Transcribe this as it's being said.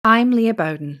I'm Leah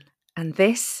Bowden, and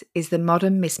this is the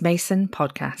Modern Miss Mason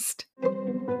podcast.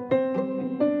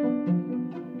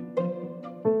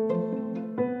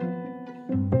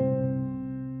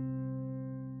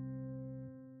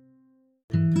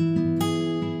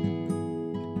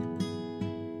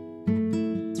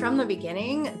 From the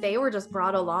beginning, they were just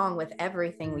brought along with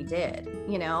everything we did,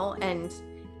 and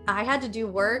I had to do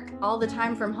work all the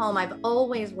time from home. I've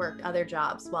always worked other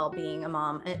jobs while being a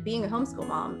mom and being a homeschool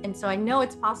mom. And so I know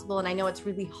it's possible, and I know it's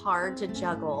really hard to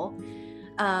juggle,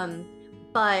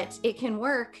 but it can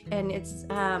work. And it's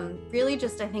really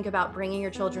just, I think, about bringing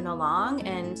your children along.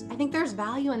 And I think there's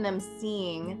value in them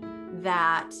seeing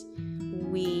that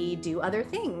we do other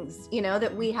things,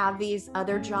 that we have these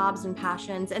other jobs and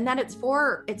passions, and that it's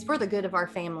for the good of our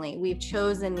family. We've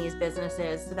chosen these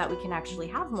businesses so that we can actually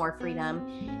have more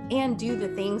freedom and do the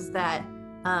things that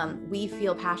we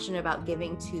feel passionate about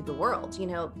giving to the world,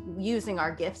 using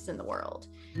our gifts in the world.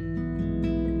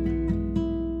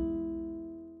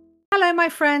 Hello, my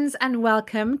friends, and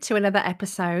welcome to another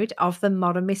episode of the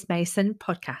Modern Miss Mason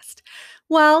podcast.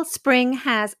 Well, spring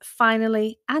has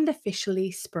finally and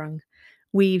officially sprung.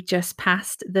 We've just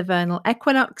passed the vernal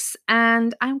equinox,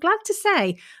 and I'm glad to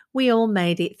say we all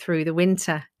made it through the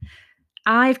winter.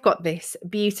 I've got this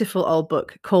beautiful old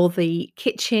book called The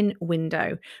Kitchen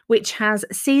Window, which has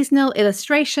seasonal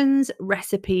illustrations,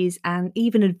 recipes, and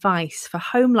even advice for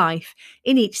home life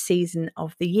in each season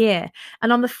of the year.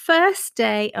 And on the first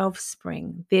day of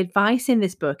spring, the advice in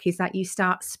this book is that you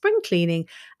start spring cleaning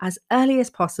as early as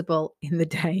possible in the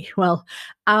day. Well,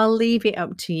 I'll leave it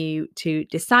up to you to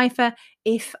decipher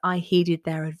if I heeded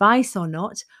their advice or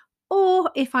not,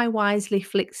 or if I wisely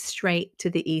flick straight to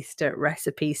the Easter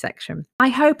recipe section. I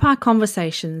hope our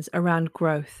conversations around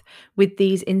growth with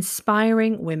these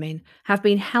inspiring women have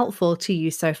been helpful to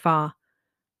you so far.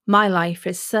 My life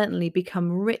has certainly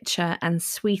become richer and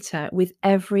sweeter with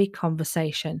every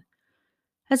conversation.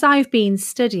 As I've been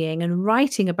studying and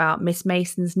writing about Miss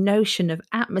Mason's notion of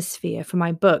atmosphere for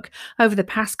my book over the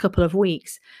past couple of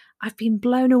weeks, I've been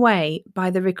blown away by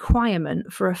the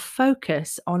requirement for a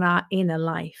focus on our inner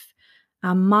life,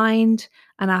 our mind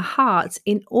and our hearts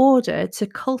in order to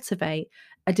cultivate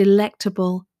a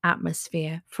delectable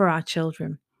atmosphere for our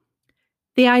children.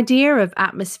 The idea of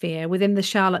atmosphere within the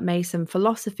Charlotte Mason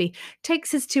philosophy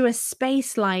takes us to a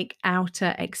space-like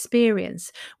outer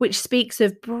experience, which speaks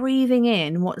of breathing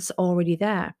in what's already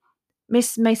there.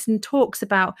 Miss Mason talks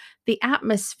about the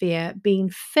atmosphere being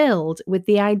filled with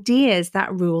the ideas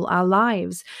that rule our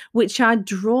lives, which are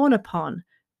drawn upon,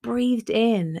 breathed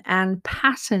in, and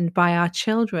patterned by our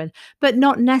children, but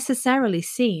not necessarily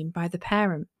seen by the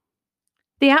parent.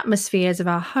 The atmospheres of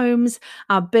our homes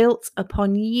are built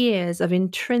upon years of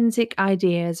intrinsic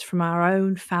ideas from our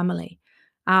own family,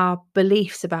 our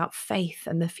beliefs about faith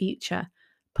and the future,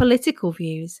 political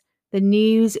views, the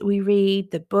news we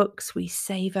read, the books we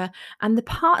savour, and the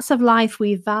parts of life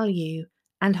we value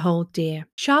and hold dear.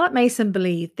 Charlotte Mason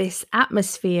believed this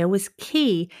atmosphere was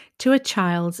key to a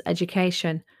child's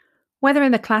education, whether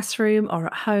in the classroom or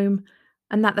at home,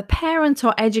 and that the parent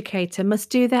or educator must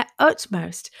do their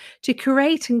utmost to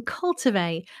create and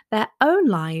cultivate their own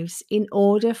lives in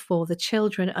order for the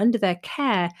children under their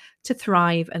care to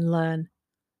thrive and learn.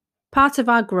 Part of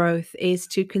our growth is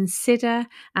to consider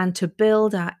and to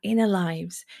build our inner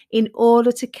lives in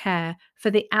order to care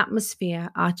for the atmosphere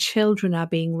our children are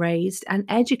being raised and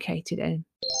educated in.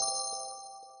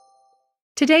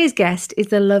 Today's guest is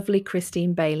the lovely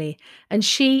Christine Bailey, and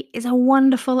she is a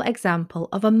wonderful example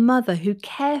of a mother who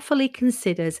carefully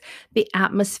considers the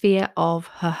atmosphere of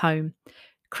her home.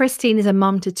 Christine is a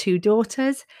mom to 2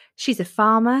 daughters. She's a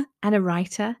farmer and a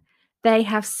writer. They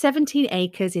have 17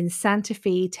 acres in Santa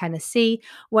Fe, Tennessee,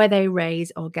 where they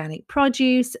raise organic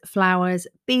produce, flowers,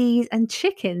 bees, and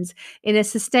chickens in a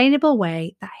sustainable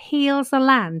way that heals the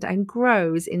land and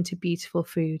grows into beautiful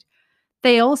food.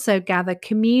 They also gather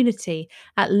community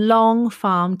at long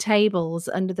farm tables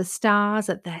under the stars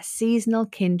at their seasonal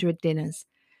kindred dinners.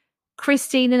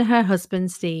 Christine and her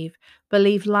husband, Steve,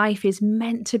 believe life is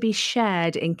meant to be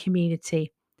shared in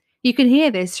community. You can hear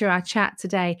this through our chat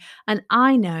today, and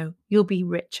I know you'll be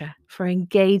richer for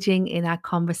engaging in our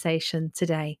conversation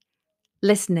today.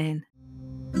 Listen in.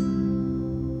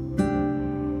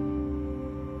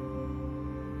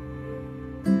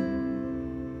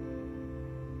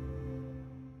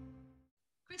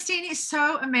 Christine, it's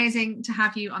so amazing to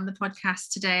have you on the podcast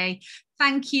today.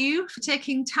 Thank you for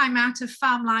taking time out of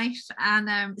farm life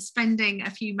and spending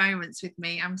a few moments with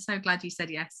me. I'm so glad you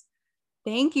said yes.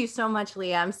 Thank you so much,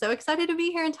 Leah. I'm so excited to be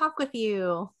here and talk with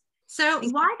you. So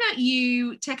why don't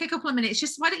you take a couple of minutes,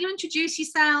 just why don't you introduce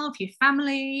yourself, your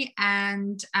family,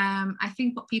 and I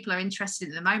think what people are interested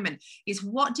in at the moment is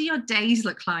what do your days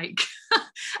look like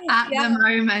at the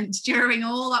moment during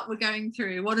all that we're going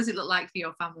through? What does it look like for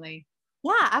your family?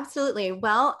 Yeah, absolutely.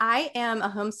 Well, I am a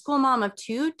homeschool mom of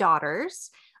two daughters.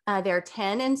 They're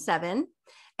 10 and 7.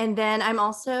 And then I'm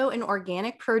also an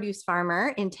organic produce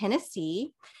farmer in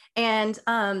Tennessee and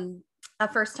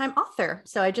a first-time author.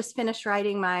 So I just finished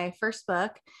writing my first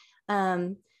book.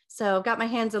 So I've got my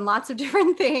hands in lots of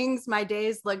different things. My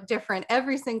days look different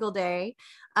every single day.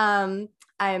 I'm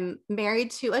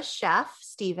married to a chef,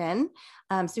 Stephen.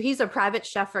 So he's a private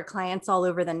chef for clients all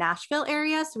over the Nashville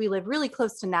area. So we live really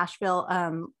close to Nashville,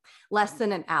 less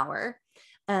than an hour.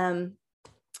 And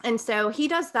so he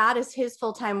does that as his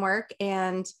full-time work.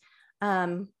 And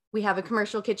we have a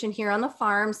commercial kitchen here on the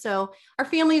farm. So our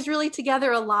family is really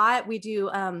together a lot. We do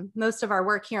most of our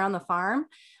work here on the farm.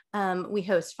 We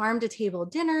host farm to table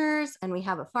dinners, and we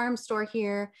have a farm store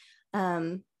here,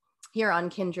 here on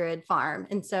Kindred Farm.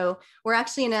 And so we're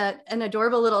actually in an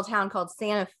adorable little town called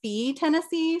Santa Fe,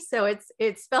 Tennessee. So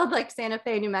it's spelled like Santa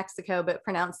Fe, New Mexico, but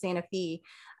pronounced Santa Fe.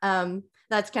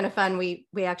 That's kind of fun. We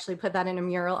actually put that in a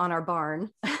mural on our barn.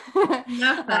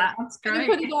 Love that. That's great.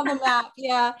 Put it on the map.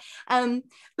 Yeah.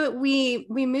 But we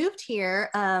moved here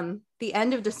the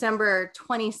end of December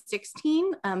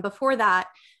 2016. Before that,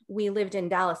 we lived in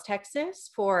Dallas, Texas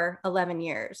for 11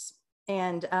 years.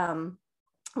 And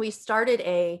we started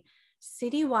a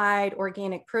citywide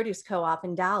organic produce co-op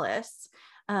in Dallas.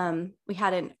 We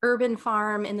had an urban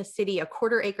farm in the city, a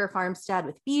 1/4-acre farmstead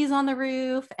with bees on the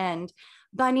roof and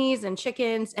bunnies and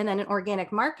chickens, and then an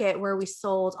organic market where we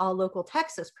sold all local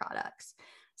Texas products.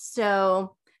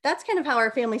 So that's kind of how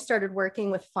our family started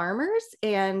working with farmers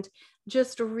and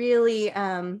just really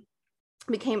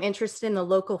became interested in the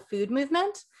local food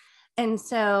movement. And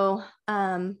so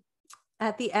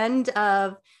at the end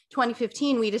of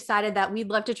 2015, we decided that we'd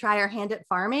love to try our hand at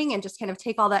farming and just kind of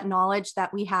take all that knowledge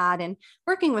that we had in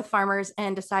working with farmers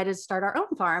and decided to start our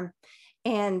own farm.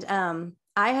 And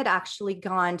I had actually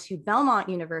gone to Belmont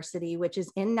University, which is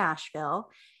in Nashville,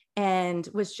 and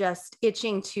was just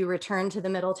itching to return to the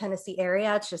Middle Tennessee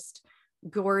area. It's just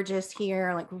gorgeous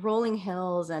here, like rolling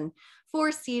hills and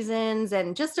 4 seasons,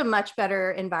 and just a much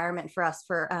better environment for us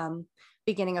for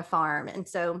beginning a farm. And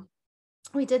so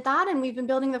we did that, and we've been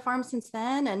building the farm since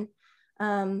then. And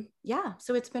yeah,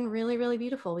 so it's been really, really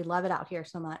beautiful. We love it out here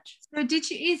so much. So did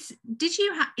you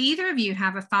either of you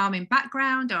have a farming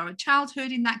background or a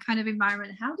childhood in that kind of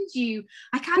environment? How did you,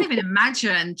 I can't even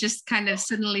imagine just kind of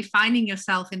suddenly finding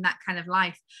yourself in that kind of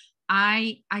life.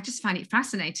 I just find it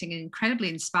fascinating and incredibly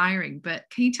inspiring, but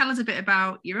can you tell us a bit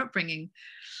about your upbringing?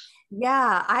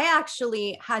 Yeah, I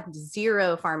actually had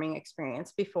 0 farming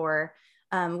experience before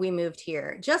we moved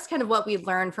here, just kind of what we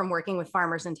learned from working with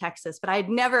farmers in Texas, but I'd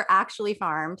never actually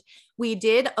farmed. We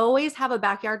did always have a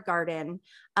backyard garden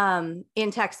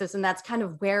in Texas, and that's kind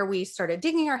of where we started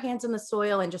digging our hands in the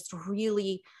soil and just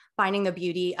really finding the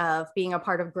beauty of being a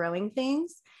part of growing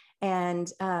things. And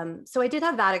so I did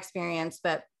have that experience,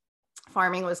 but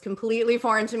farming was completely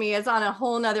foreign to me. It's on a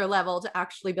whole nother level to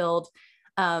actually build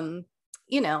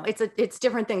you know, it's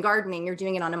different than gardening. You're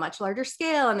doing it on a much larger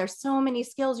scale, and there's so many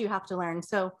skills you have to learn.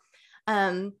 So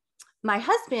my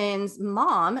husband's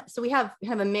mom, so we have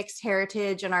kind of a mixed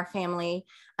heritage in our family.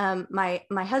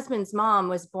 My husband's mom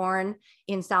was born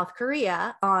in South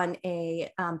Korea on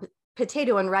a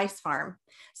potato and rice farm.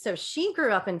 So she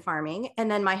grew up in farming.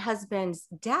 And then my husband's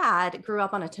dad grew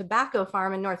up on a tobacco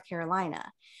farm in North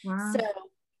Carolina. Wow. So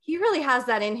he really has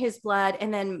that in his blood.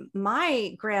 And then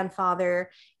my grandfather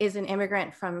is an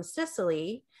immigrant from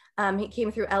Sicily. He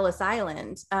came through Ellis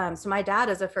Island. So my dad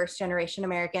is a first-generation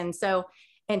American. So,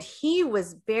 and he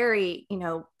was very, you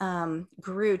know,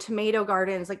 grew tomato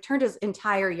gardens, like turned his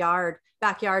entire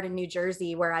backyard in New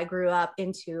Jersey, where I grew up,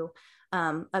 into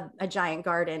a giant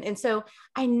garden. And so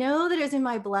I know that it was in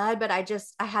my blood, but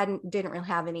didn't really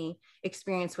have any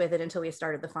experience with it until we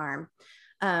started the farm.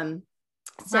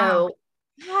 Wow.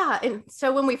 Yeah. And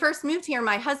so when we first moved here,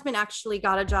 my husband actually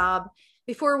got a job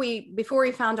before we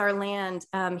found our land.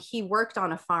 He worked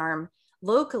on a farm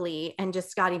locally and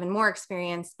just got even more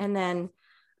experience. And then,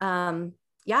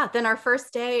 then our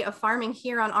first day of farming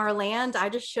here on our land, I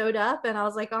just showed up and I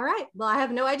was like, all right, well, I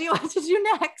have no idea what to do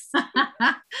next.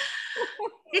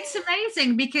 It's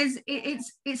amazing because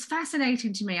it's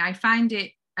fascinating to me. I find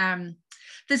it,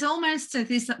 there's almost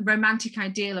this romantic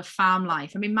ideal of farm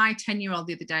life. I mean, my 10-year-old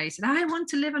the other day said, I want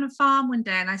to live on a farm one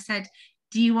day. And I said,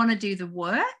 do you want to do the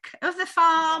work of the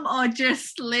farm or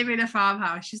just live in a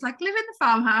farmhouse? She's like, live in the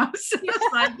farmhouse. I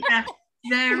was like, yeah,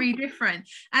 very different.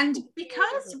 And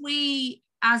because we,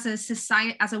 as a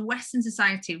society, as a Western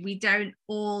society, we don't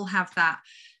all have that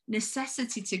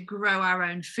necessity to grow our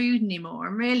own food anymore.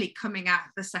 And really coming out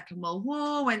of the Second World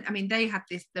War, when, I mean, they had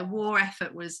this, the war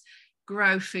effort was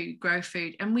grow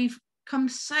food, and we've come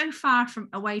so far from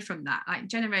away from that. Like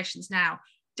generations now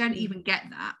don't even get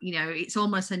that, you know, it's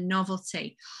almost a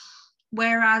novelty.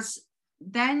 Whereas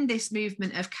then this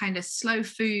movement of kind of slow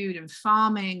food and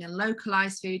farming and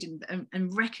localized food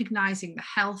and recognizing the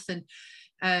health and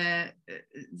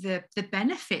the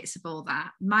benefits of all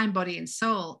that, mind, body and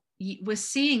soul, we're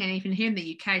seeing, and even here in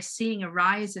the UK, seeing a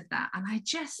rise of that. And I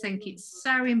just think it's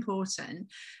so important.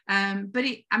 But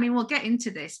I mean, we'll get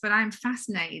into this, but I'm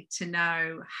fascinated to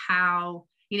know how,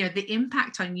 you know, the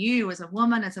impact on you as a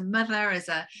woman, as a mother, as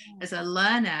a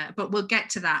learner, but we'll get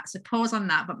to that. So pause on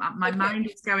that. But my mind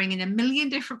is going in a million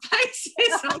different places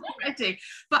already.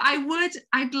 But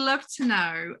I'd love to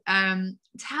know,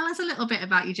 tell us a little bit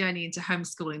about your journey into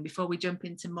homeschooling before we jump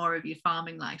into more of your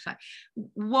farming life. Like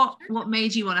what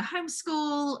made you want to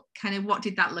homeschool? Kind of what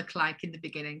did that look like in the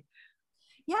beginning?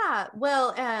 Yeah,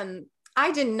 well,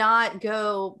 I did not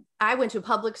go, I went to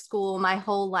public school my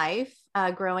whole life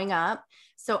growing up.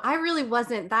 So I really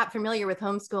wasn't that familiar with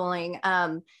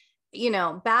homeschooling. You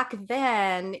know, back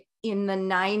then in the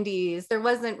 90s, there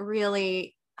wasn't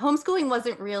really, homeschooling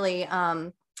wasn't really,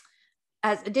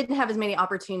 as it didn't have as many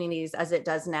opportunities as it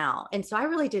does now. And so I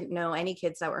really didn't know any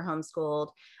kids that were homeschooled.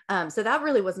 So that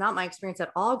really was not my experience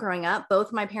at all growing up.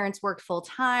 Both my parents worked full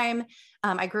time.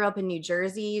 I grew up in New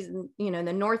Jersey, you know, in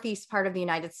the Northeast part of the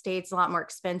United States, a lot more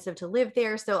expensive to live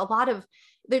there. So a lot of,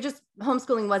 they're just,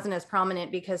 homeschooling wasn't as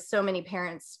prominent because so many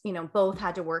parents, you know, both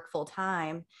had to work full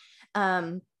time.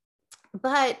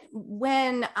 But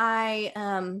when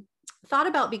I thought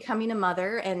about becoming a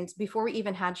mother, and before we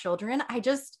even had children,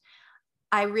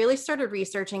 I really started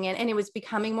researching it, and it was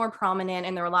becoming more prominent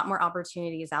and there were a lot more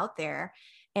opportunities out there.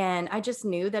 And I just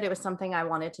knew that it was something I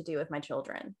wanted to do with my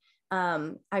children.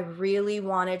 I really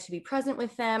wanted to be present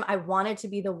with them. I wanted to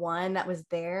be the one that was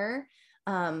there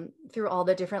through all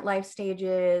the different life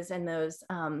stages and those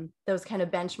kind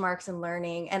of benchmarks and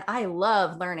learning. And I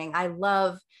love learning. I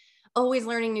love always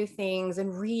learning new things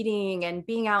and reading and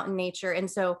being out in nature. And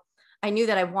so I knew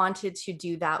that I wanted to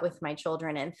do that with my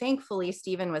children. And thankfully,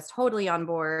 Stephen was totally on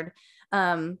board.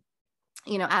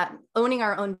 You know, at owning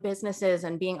our own businesses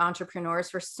and being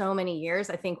entrepreneurs for so many years,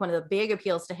 I think one of the big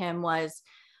appeals to him was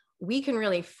we can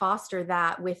really foster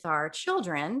that with our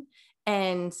children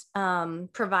and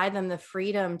provide them the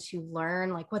freedom to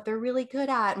learn like what they're really good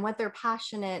at and what they're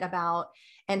passionate about,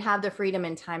 and have the freedom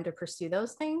and time to pursue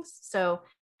those things. So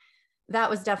that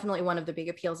was definitely one of the big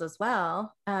appeals as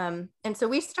well. And so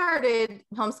we started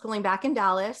homeschooling back in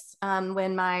Dallas from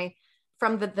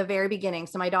the very beginning.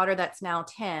 So my daughter, that's now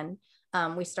 10,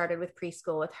 we started with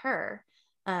preschool with her.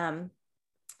 And,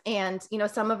 you know,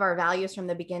 some of our values from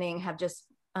the beginning have just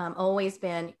always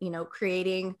been, you know,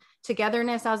 creating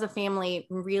togetherness as a family,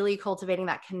 really cultivating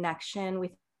that connection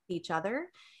with each other.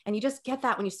 And you just get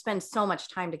that when you spend so much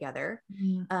time together.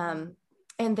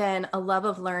 And then a love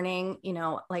of learning, you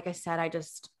know, like I said,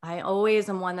 I always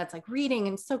am one that's like reading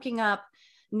and soaking up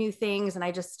new things. And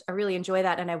I really enjoy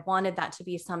that. And I wanted that to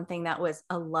be something that was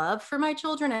a love for my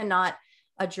children and not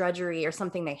a drudgery or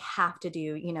something they have to do,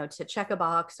 you know, to check a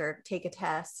box or take a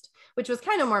test, which was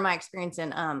kind of more my experience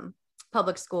in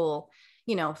public school.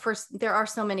 You know, first, there are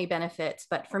so many benefits,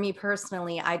 but for me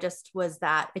personally, I just was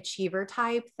that achiever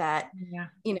type that,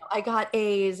 you know, I got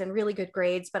A's and really good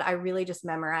grades, but I really just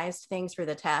memorized things for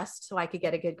the test so I could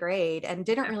get a good grade and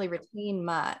didn't really retain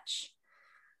much.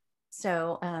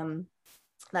 So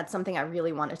that's something I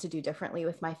really wanted to do differently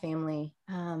with my family.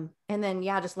 And then,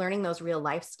 just learning those real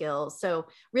life skills. So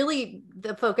really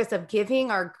the focus of giving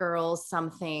our girls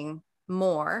something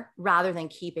more rather than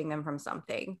keeping them from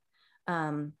something.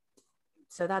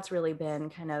 So that's really been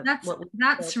kind of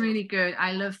that's really good.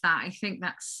 I love that. I think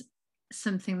that's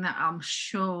something that I'm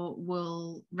sure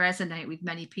will resonate with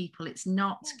many people. It's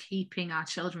not keeping our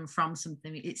children from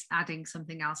something, it's adding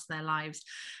something else to their lives.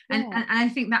 And I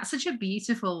think that's such a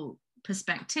beautiful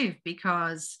perspective,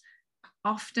 because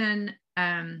often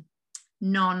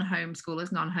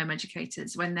non-homeschoolers, non-home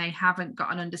educators, when they haven't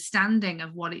got an understanding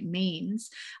of what it means,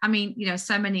 I mean, you know,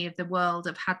 so many of the world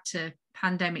have had to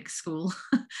pandemic school.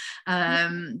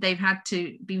 They've had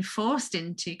to be forced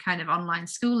into kind of online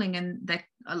schooling, and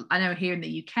I know here in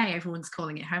the UK everyone's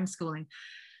calling it homeschooling,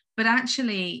 but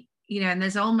actually, you know, and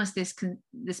there's almost this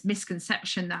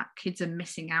misconception that kids are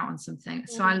missing out on something.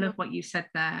 So I love what you said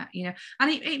there, you know,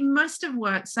 and it must have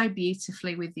worked so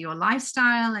beautifully with your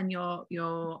lifestyle and your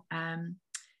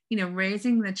you know,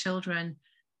 raising the children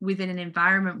within an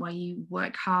environment where you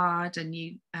work hard and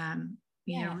you know,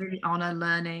 Yeah. really honor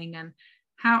learning. And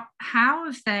how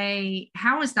has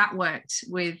that worked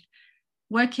with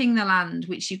working the land,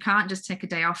 which you can't just take a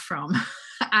day off from,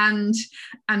 and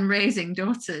raising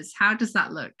daughters? How does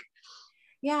that look?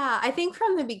 Yeah, I think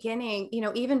from the beginning,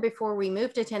 even before we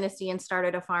moved to Tennessee and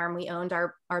started a farm, we owned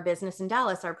our business in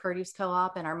Dallas, our produce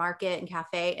co-op and our market and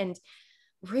cafe. And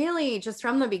really just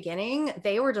from the beginning,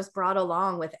 they were just brought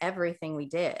along with everything we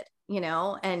did,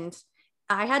 and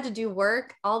I had to do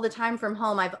work all the time from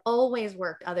home. I've always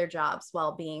worked other jobs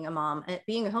while being a mom,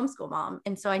 being a homeschool mom.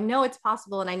 And so I know it's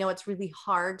possible and I know it's really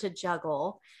hard to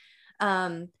juggle.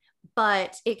 Um,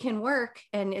 but it can work.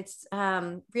 And it's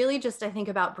really just, I think,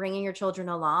 about bringing your children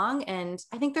along. And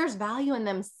I think there's value in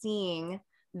them seeing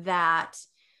that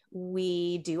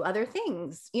we do other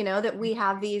things, that we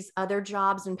have these other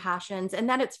jobs and passions, and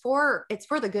that it's for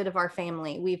the good of our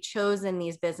family. We've chosen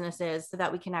these businesses so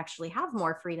that we can actually have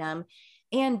more freedom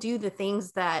and do the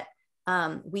things that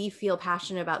we feel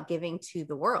passionate about giving to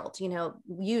the world,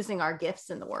 using our gifts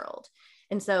in the world.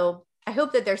 And so I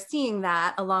hope that they're seeing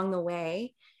that along the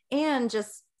way, and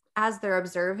just as they're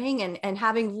observing and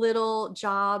having little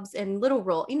jobs and little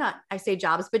role, not I say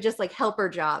jobs, but just like helper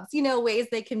jobs, ways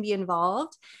they can be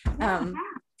involved.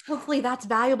 Hopefully that's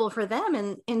valuable for them,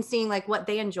 and in seeing like what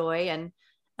they enjoy. And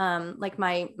like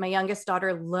my youngest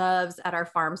daughter loves at our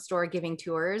farm store giving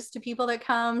tours to people that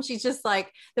come. She's just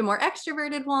like the more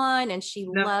extroverted one, and she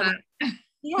Love loves that.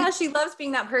 yeah, she loves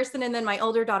being that person. And then my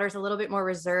older daughter's a little bit more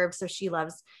reserved. So she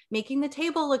loves making the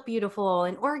table look beautiful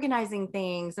and organizing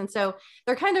things. And so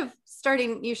they're kind of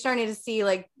you're starting to see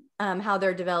like how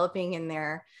they're developing in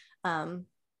their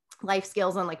life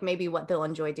skills and like maybe what they'll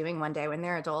enjoy doing one day when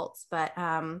they're adults. But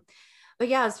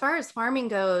yeah, as far as farming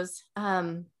goes,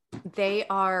 they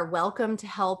are welcome to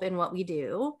help in what we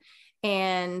do.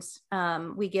 And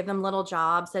we give them little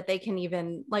jobs that they can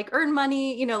even like earn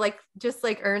money, like just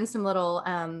like earn some little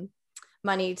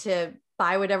money to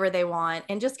buy whatever they want,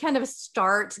 and just kind of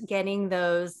start getting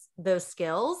those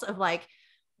skills of like,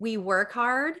 we work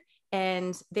hard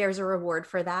and there's a reward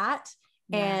for that.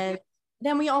 Yeah. And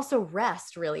then we also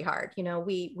rest really hard.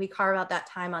 We carve out that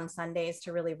time on Sundays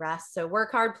to really rest. So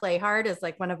work hard, play hard is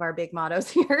like one of our big mottos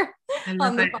here. I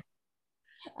love it.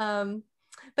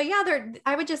 But yeah,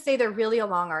 I would just say they're really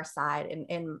along our side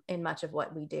in much of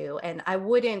what we do. And I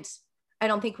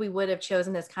don't think we would have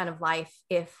chosen this kind of life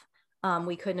if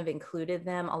we couldn't have included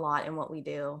them a lot in what we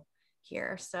do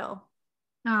here. So.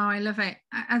 Oh, I love it.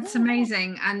 That's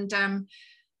amazing. And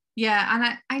yeah,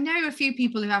 and I know a few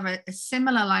people who have a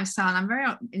similar lifestyle. And I'm very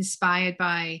inspired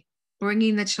by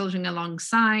bringing the children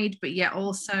alongside, but yet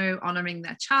also honoring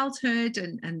their childhood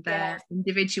and their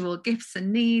individual gifts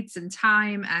and needs and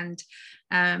time. And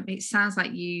it sounds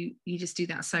like you just do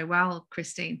that so well,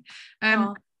 Christine.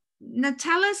 Now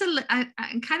tell us I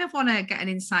kind of want to get an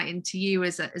insight into you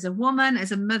as a woman,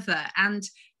 as a mother. And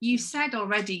you said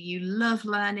already you love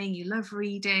learning, you love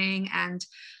reading, and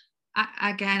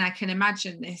again, I can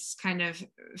imagine this kind of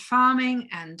farming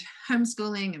and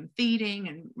homeschooling and feeding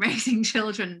and raising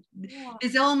children. Yeah.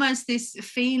 There's almost this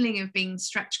feeling of being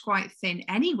stretched quite thin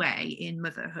anyway in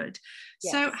motherhood.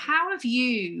 Yes. So how have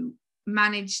you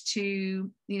managed to,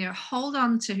 hold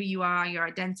on to who you are, your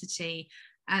identity,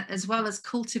 as well as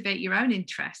cultivate your own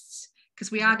interests?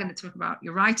 Because we are going to talk about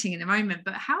your writing in a moment,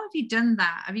 but how have you done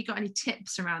that? Have you got any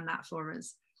tips around that for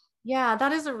us? Yeah,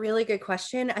 that is a really good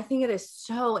question. I think it is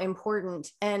so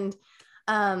important. And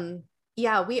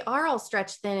yeah, we are all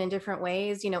stretched thin in different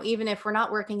ways. Even if we're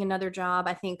not working another job,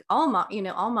 I think all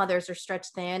mothers are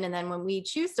stretched thin. And then when we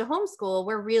choose to homeschool,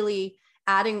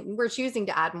 we're choosing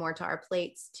to add more to our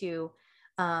plates to,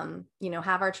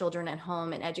 have our children at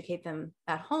home and educate them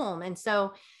at home. And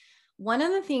so one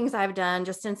of the things I've done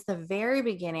just since the very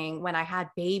beginning when I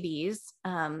had babies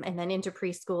and then into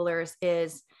preschoolers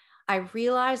is I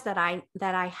realized that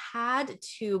I had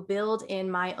to build in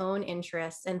my own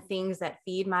interests and things that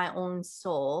feed my own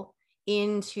soul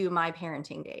into my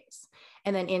parenting days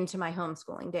and then into my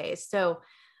homeschooling days. So,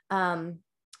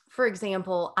 for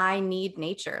example, I need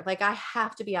nature. Like I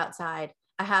have to be outside.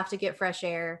 I have to get fresh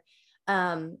air.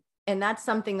 And that's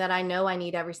something that I know I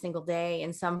need every single day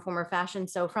in some form or fashion.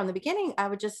 So from the beginning, I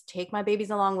would just take my babies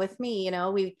along with me.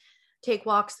 We take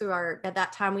walks through at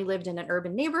that time we lived in an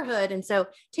urban neighborhood. And so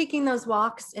taking those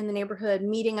walks in the neighborhood,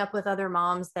 meeting up with other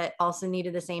moms that also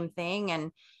needed the same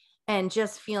thing, and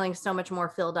just feeling so much more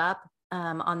filled up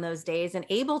on those days and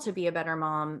able to be a better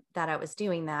mom that I was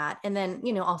doing that. And then,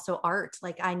 also art,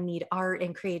 like I need art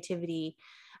and creativity.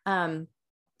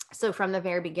 So from the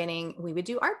very beginning, we would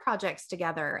do art projects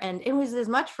together, and it was as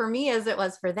much for me as it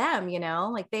was for them,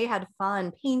 like they had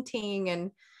fun painting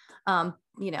and,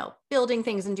 building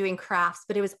things and doing crafts,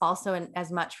 but it was also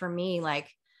as much for me, like,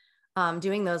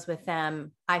 doing those with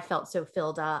them. I felt so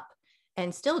filled up,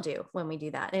 and still do when we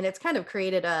do that. And it's kind of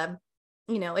created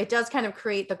it does kind of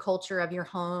create the culture of your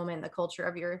home and the culture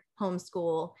of your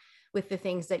homeschool with the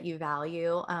things that you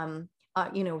value.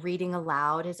 Reading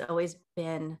aloud has always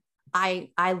been,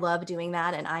 I love doing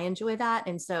that and I enjoy that.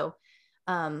 And so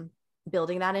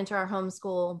building that into our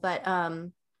homeschool. But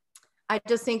I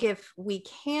just think if we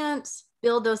can't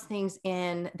build those things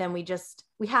in, then we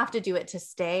have to do it to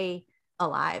stay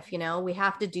alive. We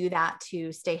have to do that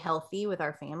to stay healthy with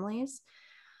our families.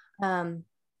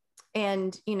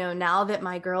 And, now that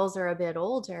my girls are a bit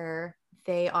older,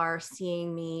 they are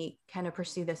seeing me kind of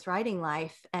pursue this writing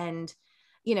life. And,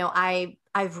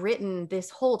 I've written this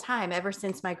whole time, ever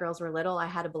since my girls were little. I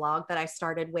had a blog that I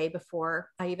started way before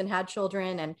I even had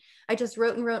children. And I just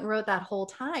wrote and wrote and wrote that whole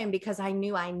time because I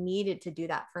knew I needed to do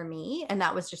that for me. And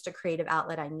that was just a creative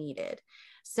outlet I needed.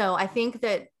 So I think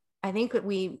that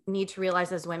we need to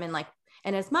realize as women, like,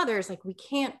 and as mothers, like, we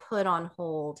can't put on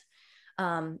hold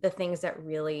the things that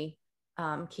really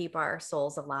keep our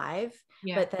souls alive,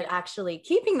 but that actually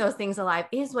keeping those things alive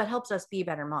is what helps us be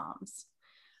better moms.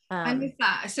 And with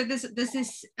that, so there's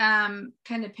this kind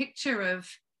of picture of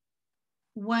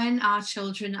when our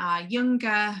children are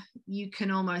younger, you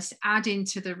can almost add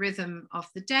into the rhythm of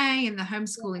the day and the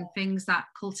homeschooling things that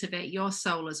cultivate your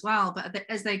soul as well. But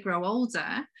as they grow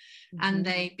older and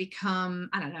they become,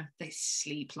 I don't know, they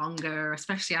sleep longer,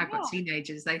 especially I've got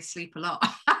teenagers, they sleep a lot.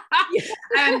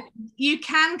 You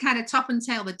can kind of top and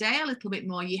tail the day a little bit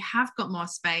more. You have got more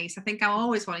space. I think I'm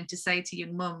always wanting to say to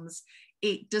young mums,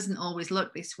 it doesn't always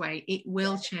look this way. It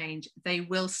will change. They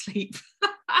will sleep.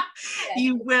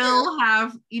 You will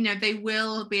have, they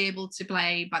will be able to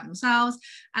play by themselves.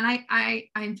 And I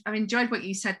enjoyed what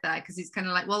you said there, because it's kind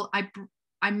of like, well,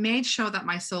 I made sure that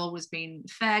my soul was being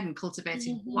fed and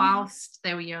cultivated whilst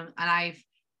they were young. And I've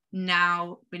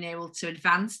now been able to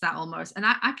advance that almost. And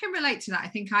I can relate to that. I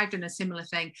think I've done a similar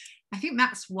thing. I think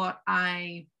that's what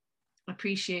I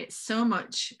appreciate so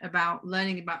much about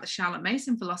learning about the Charlotte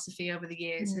Mason philosophy over the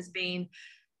years has been,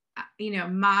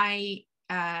 my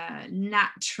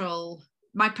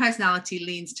my personality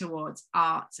leans towards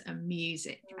art and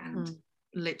music and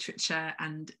literature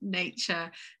and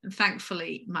nature, and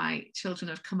thankfully my children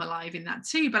have come alive in that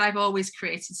too. But I've always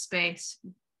created space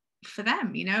for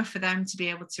them, for them to be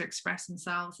able to express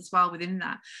themselves as well within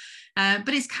that.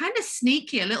 But it's kind of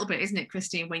sneaky a little bit, isn't it,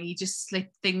 Christine, when you just slip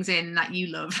things in that you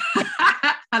love.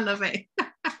 I love it.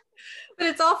 But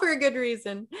it's all for a good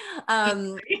reason.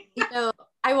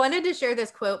 I wanted to share this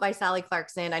quote by Sally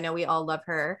Clarkson. I know we all love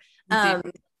her.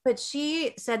 But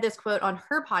she said this quote on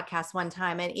her podcast one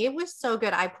time, and it was so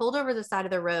good. I pulled over the side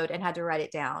of the road and had to write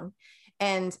it down.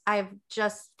 And I've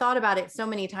just thought about it so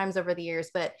many times over the years,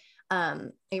 but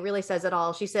it really says it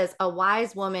all. She says, a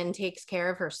wise woman takes care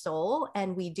of her soul,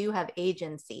 and we do have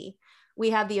agency.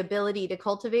 We have the ability to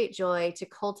cultivate joy, to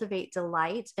cultivate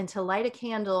delight, and to light a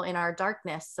candle in our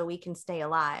darkness so we can stay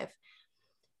alive.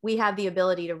 We have the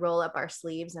ability to roll up our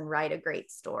sleeves and write a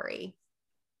great story.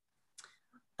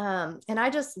 And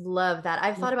I just love that.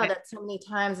 I've thought about that so many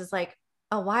times. It's like,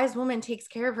 a wise woman takes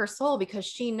care of her soul because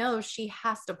she knows she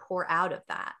has to pour out of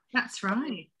that. That's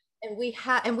right. And we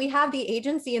have the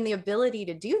agency and the ability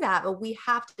to do that, but we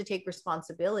have to take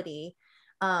responsibility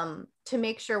to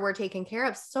make sure we're taken care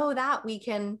of so that we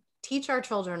can teach our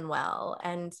children well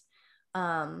and,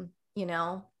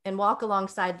 and walk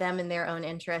alongside them in their own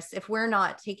interests. If we're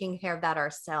not taking care of that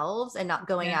ourselves and not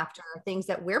going after things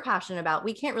that we're passionate about,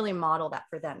 we can't really model that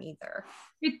for them either.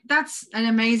 That's an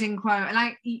amazing quote.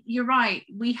 And you're right.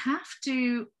 We have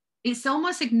to, it's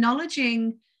almost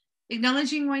acknowledging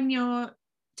when you're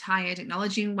tired,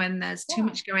 acknowledging when there's too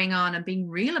much going on and being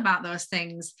real about those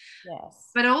things,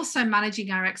 but also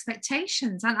managing our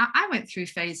expectations. And I went through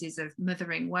phases of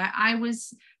mothering where I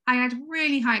had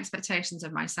really high expectations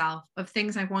of myself, of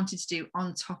things I wanted to do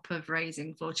on top of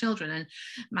raising 4 children and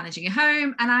managing a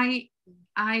home. And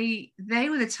they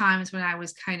were the times when I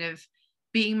was kind of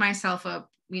beating myself up,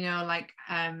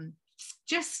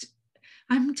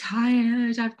 I'm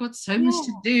tired, I've got so much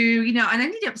to do, and I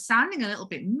ended up sounding a little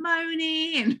bit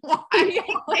moany and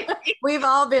we've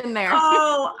all been there.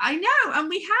 Oh, I know. And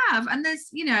we have. And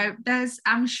there's,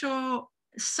 I'm sure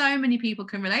so many people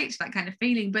can relate to that kind of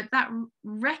feeling, but that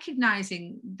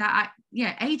recognizing that,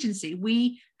 agency,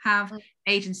 we have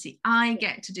agency. I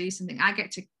get to do something. I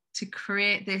get to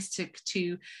create this,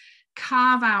 to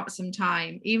carve out some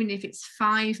time, even if it's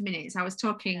 5 minutes. I was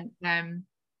talking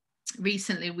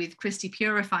recently with Christy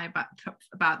Purify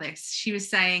about this. She was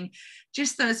saying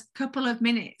just those couple of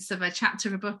minutes of a chapter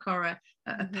of a book or a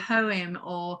poem,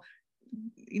 or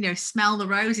smell the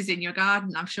roses in your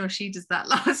garden. I'm sure she does that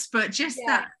lots, but just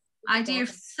that idea of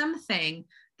something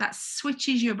that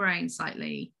switches your brain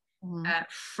slightly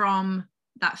from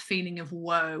that feeling of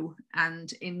woe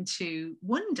and into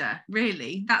wonder.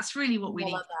 Really, that's really what we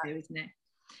need to do, isn't it?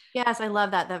 Yes, I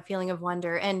love that feeling of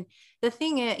wonder. And the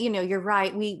thing is, you're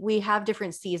right. We have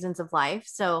different seasons of life.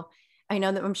 So I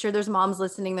know that I'm sure there's moms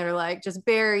listening that are like just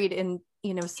buried in,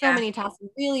 so many tasks,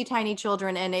 really tiny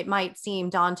children. And it might seem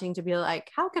daunting to be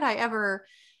like, how could I ever,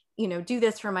 do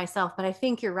this for myself? But I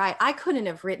think you're right. I couldn't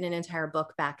have written an entire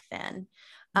book back then.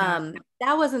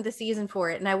 That wasn't the season for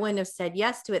it. And I wouldn't have said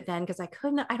yes to it then, because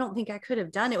I don't think I could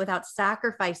have done it without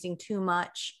sacrificing too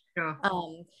much. Sure.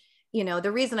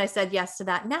 The reason I said yes to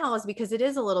that now is because it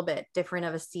is a little bit different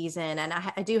of a season, and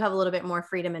I do have a little bit more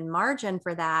freedom and margin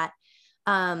for that.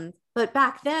 But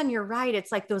back then, you're right.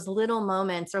 It's like those little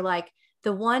moments, or like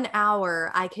the 1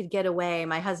 hour I could get away.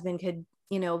 My husband could,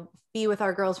 be with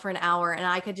our girls for an hour, and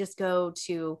I could just go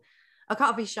to a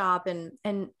coffee shop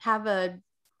and have a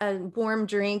warm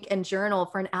drink and journal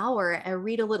for an hour and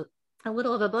read a little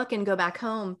of a book and go back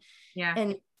home. Yeah.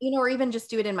 And, or even just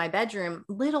do it in my bedroom.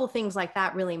 Little things like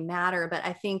that really matter. But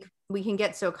I think we can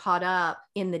get so caught up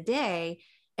in the day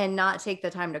and not take the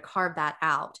time to carve that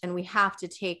out. And we have to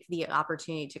take the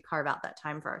opportunity to carve out that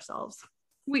time for ourselves.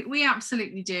 We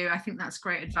absolutely do. I think that's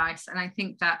great advice. And I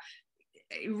think that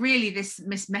really this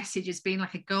message has been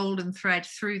like a golden thread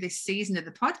through this season of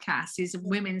the podcast, is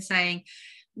women saying,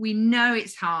 we know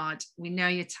it's hard. We know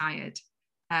you're tired.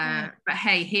 But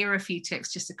hey, here are a few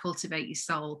tips just to cultivate your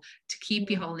soul, to keep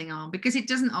you holding on, because it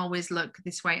doesn't always look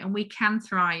this way. And we can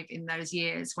thrive in those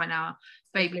years when our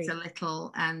babies are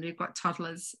little and we've got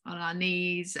toddlers on our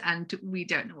knees and we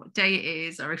don't know what day it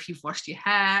is, or if you've washed your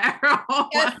hair.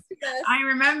 Yes. I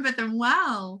remember them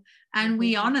well. And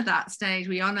we honor that stage.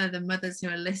 We honor the mothers who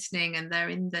are listening, and they're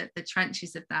in the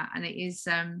trenches of that. And it's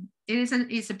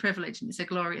a privilege, and it's a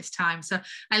glorious time. So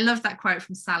I love that quote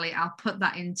from Sally. I'll put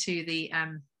that into the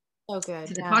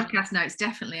podcast notes.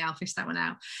 Definitely, I'll fish that one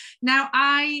out. Now,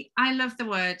 I love the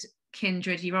word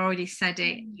kindred. You've already said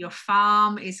it. Your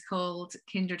farm is called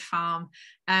Kindred Farm.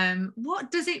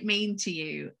 What does it mean to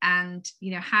you? And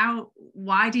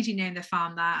why did you name the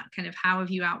farm that? Kind of how have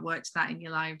you outworked that in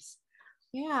your lives?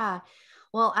 Yeah.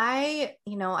 Well,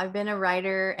 I've been a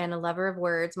writer and a lover of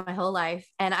words my whole life.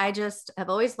 And I just have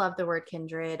always loved the word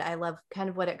kindred. I love kind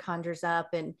of what it conjures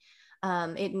up, and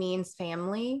it means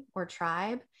family or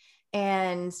tribe.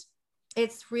 And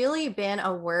it's really been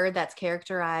a word that's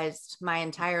characterized my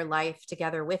entire life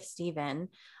together with Stephen.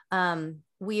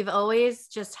 We've always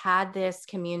just had this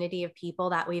community of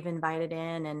people that we've invited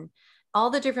in, and all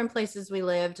the different places we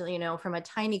lived, from a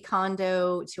tiny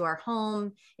condo to our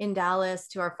home in Dallas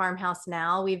to our farmhouse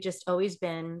now, we've just always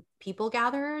been people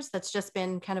gatherers. That's just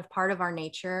been kind of part of our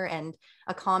nature and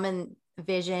a common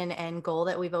vision and goal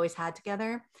that we've always had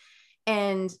together.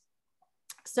 And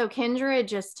so kindred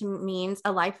just means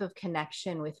a life of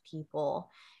connection with people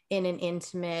in an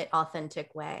intimate,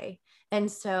 authentic way.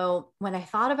 And so when I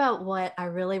thought about what I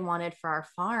really wanted for our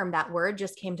farm, that word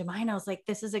just came to mind. I was like,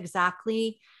 this is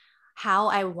exactly how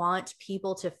I want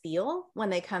people to feel when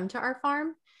they come to our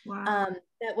farm. Wow.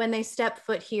 That when they step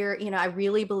foot here, I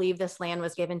really believe this land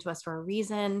was given to us for a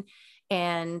reason.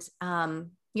 And,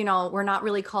 we're not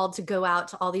really called to go out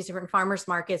to all these different farmers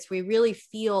markets. We really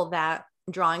feel that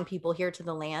drawing people here to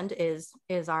the land is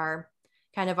our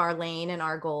kind of our lane and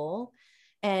our goal.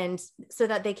 And so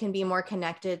that they can be more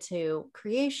connected to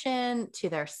creation, to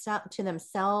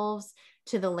themselves,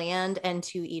 to the land, and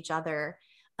to each other.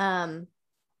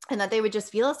 And that they would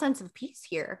just feel a sense of peace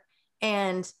here.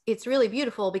 And it's really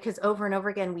beautiful because over and over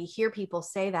again, we hear people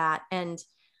say that. And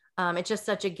it's just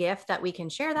such a gift that we can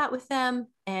share that with them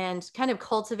and kind of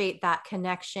cultivate that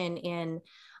connection in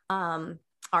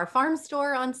our farm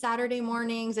store on Saturday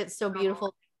mornings. It's so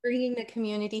beautiful bringing the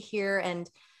community here, and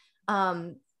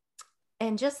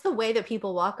just the way that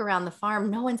people walk around the farm.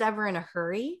 No one's ever in a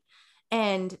hurry.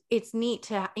 And it's neat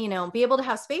to, be able to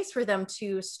have space for them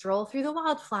to stroll through the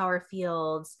wildflower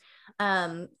fields,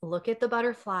 look at the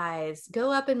butterflies, go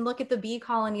up and look at the bee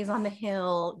colonies on the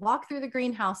hill, walk through the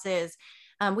greenhouses.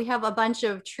 We have a bunch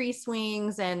of tree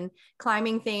swings and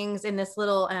climbing things in this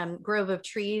little grove of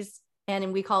trees,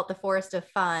 and we call it the Forest of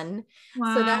Fun.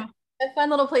 Wow. So that's a fun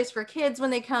little place for kids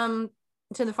when they come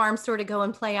to the farm store to go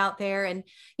and play out there. And,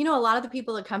 a lot of the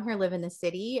people that come here live in the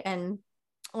city, and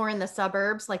or in the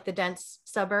suburbs, like the dense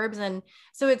suburbs. And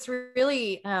so it's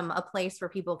really a place where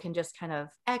people can just kind of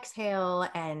exhale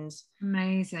and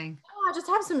amazing. Just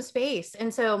have some space.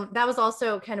 And so that was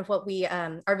also kind of what we,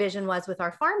 our vision was with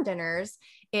our farm dinners,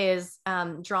 is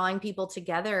drawing people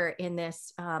together in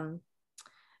this,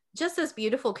 just this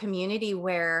beautiful community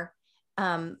where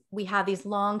we have these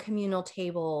long communal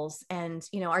tables, and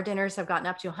our dinners have gotten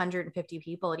up to 150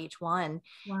 people at each one.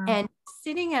 Wow. And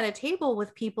sitting at a table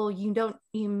with people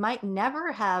you might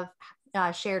never have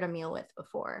shared a meal with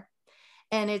before.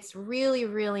 And it's really,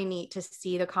 really neat to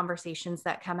see the conversations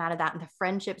that come out of that and the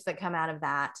friendships that come out of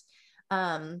that.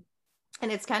 And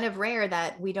it's kind of rare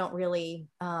that we don't really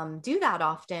do that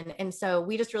often. And so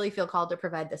we just really feel called to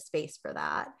provide the space for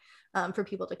that, for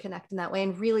people to connect in that way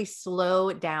and really slow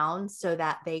it down so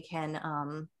that they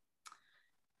can,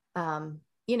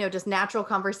 just natural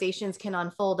conversations can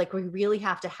unfold. Like, we really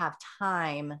have to have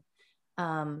time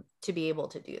to be able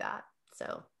to do that.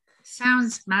 So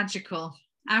sounds magical.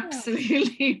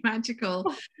 Absolutely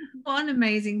magical. What an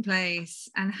amazing place.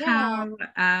 And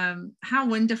how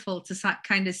wonderful to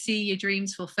kind of see your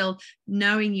dreams fulfilled,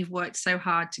 knowing you've worked so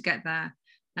hard to get there.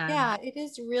 It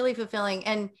is really fulfilling.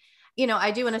 And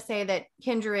I do want to say that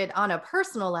Kindred, on a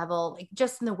personal level, like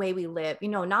just in the way we live,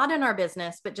 not in our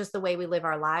business, but just the way we live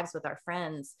our lives with our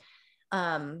friends,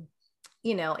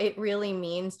 it really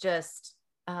means just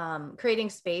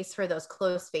creating space for those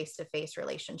close face-to-face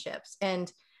relationships.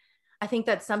 And I think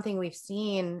that's something we've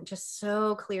seen just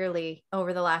so clearly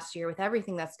over the last year with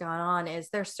everything that's gone on, is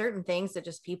there's certain things that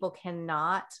just people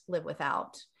cannot live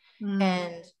without.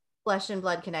 And flesh and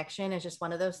blood connection is just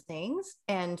one of those things.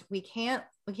 And we can't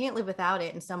live without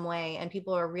it in some way. And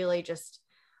people are really just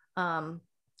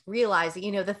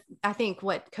realizing, I think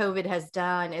what COVID has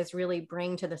done is really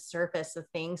bring to the surface the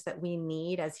things that we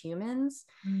need as humans,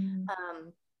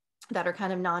 that are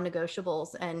kind of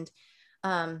non-negotiables. And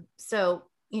so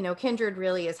Kindred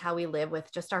really is how we live with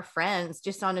just our friends,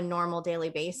 just on a normal daily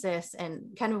basis,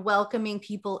 and kind of welcoming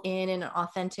people in an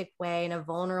authentic way, in a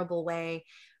vulnerable way,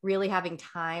 really having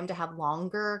time to have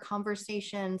longer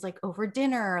conversations, like over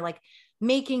dinner, like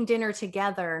making dinner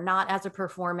together, not as a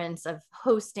performance of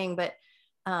hosting, but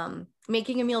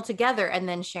making a meal together and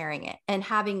then sharing it, and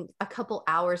having a couple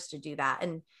hours to do that.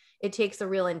 And it takes a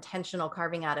real intentional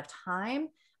carving out of time,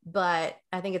 but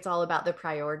I think it's all about the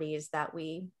priorities that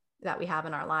we have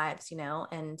in our lives,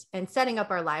 and setting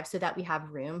up our lives so that we have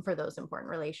room for those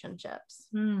important relationships.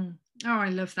 Oh, I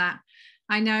love that.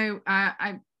 I know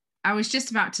I was just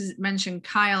about to mention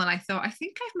Kyle, and I thought, I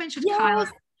think I've mentioned Kyle.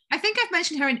 I think I've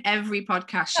mentioned her in every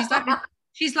podcast.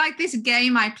 She's like this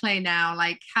game I play now.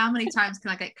 Like, how many times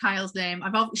can I get Kyle's name?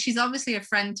 She's obviously a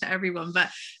friend to everyone, but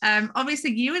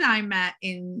obviously you and I met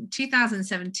in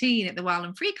 2017 at the Wild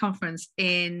and Free conference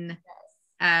in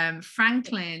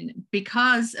Franklin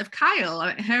because of Kyle.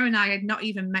 Her and I had not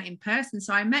even met in person,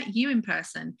 so I met you in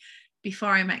person before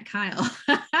I met Kyle.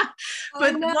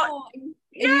 But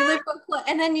you live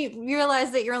and then you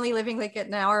realize that you're only living like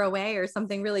an hour away or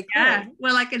something really cool. Yeah,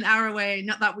 we're like an hour away.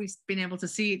 Not that we've been able to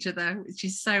see each other, which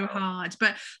is so hard.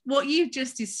 But what you've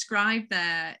just described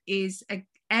there is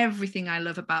everything I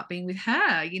love about being with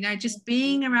her. Just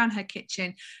being around her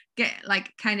kitchen, get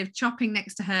like kind of chopping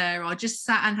next to her, or just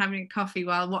sat and having a coffee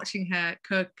while watching her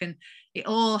cook, and it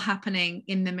all happening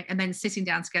and then sitting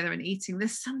down together and eating.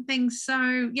 There's something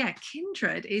so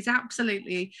kindred is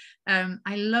absolutely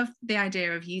I love the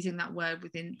idea of using that word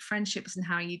within friendships and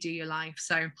how you do your life.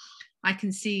 So I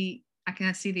can see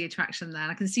the attraction there,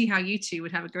 and I can see how you two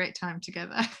would have a great time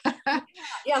together.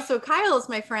 So Kyle is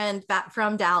my friend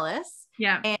from Dallas,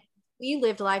 and we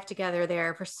lived life together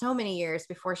there for so many years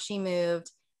before she moved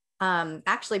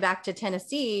actually back to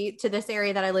Tennessee, to this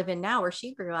area that I live in now, where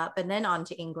she grew up, and then on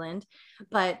to England.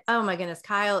 But oh my goodness,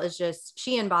 Kyle is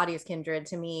she embodies kindred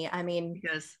to me. I mean,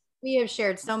 we have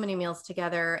shared so many meals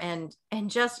together, and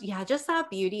just that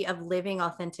beauty of living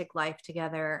authentic life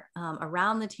together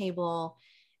around the table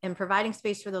and providing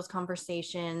space for those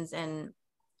conversations. And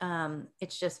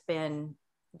it's just been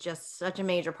such a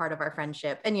major part of our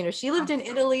friendship. And she lived in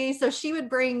Italy, so she would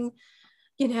bring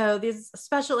these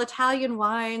special Italian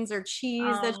wines or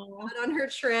cheese that she had on her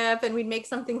trip, and we'd make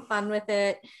something fun with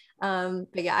it.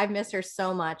 But I miss her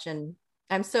so much, and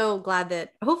I'm so glad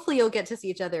that hopefully you'll get to see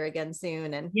each other again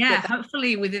soon. And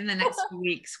hopefully within the next few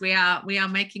weeks we are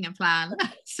making a plan.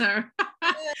 So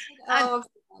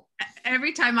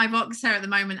every time I box her at the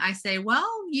moment, I say, well,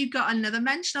 you got another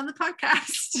mention on the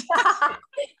podcast.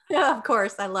 Yeah, of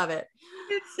course. I love it.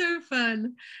 It's so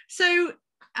fun. So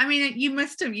I mean, you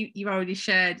must have, you've already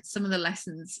shared some of the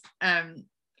lessons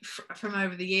from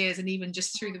over the years, and even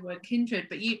just through the word kindred.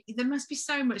 But there must be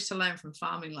so much to learn from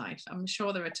farming life. I'm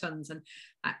sure there are tons, and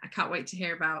I can't wait to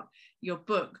hear about your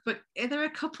book. But are there a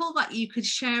couple that you could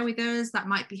share with us that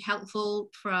might be helpful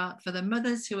for the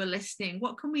mothers who are listening?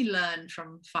 What can we learn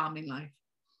from farming life?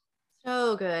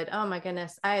 So good. Oh my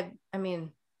goodness. I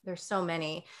mean, there's so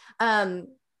many.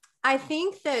 I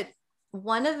think that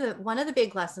one of the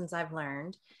big lessons I've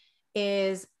learned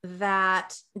is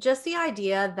that just the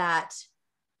idea that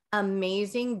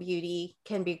amazing beauty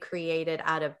can be created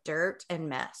out of dirt and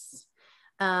mess.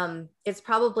 It's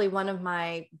probably one of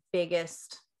my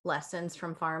biggest lessons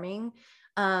from farming.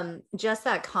 Just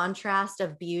that contrast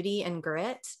of beauty and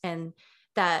grit, and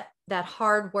that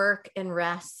hard work and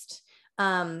rest.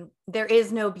 There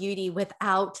is no beauty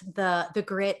without the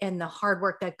grit and the hard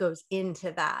work that goes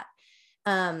into that.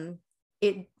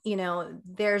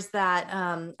 There's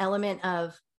that element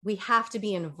of we have to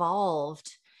be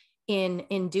involved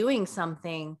in doing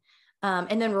something,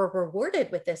 and then we're rewarded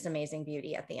with this amazing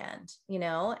beauty at the end,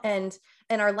 and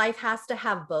our life has to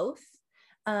have both.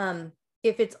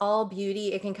 If it's all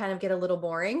beauty, it can kind of get a little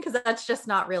boring, because that's just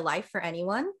not real life for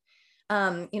anyone.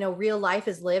 Real life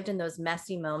is lived in those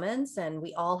messy moments, and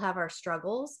we all have our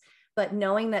struggles, but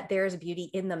knowing that there's beauty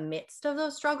in the midst of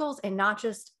those struggles, and not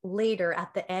just later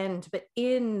at the end, but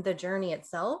in the journey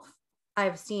itself,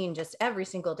 I've seen just every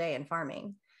single day in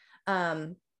farming.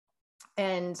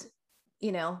 And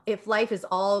if life is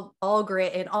all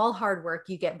grit and all hard work,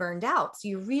 you get burned out. So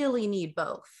you really need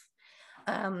both.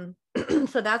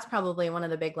 So that's probably one of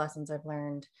the big lessons I've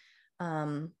learned.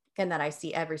 And that I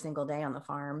see every single day on the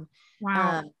farm.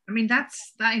 Wow. I mean, that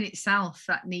in itself,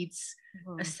 that needs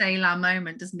a Selah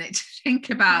moment, doesn't it, to think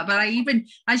about. But even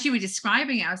as you were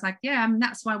describing it, I was like, yeah, I mean,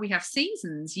 that's why we have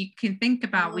seasons. You can think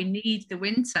about, we need the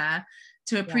winter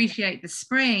to appreciate the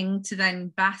spring, to then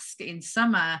bask in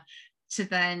summer, to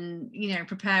then,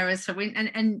 prepare us for winter.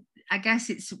 And I guess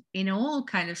it's in all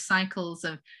kind of cycles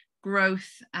of growth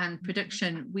and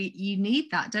production, you need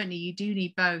that, don't you? You do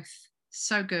need both.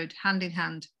 So good, hand in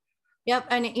hand. Yep.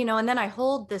 And, and then I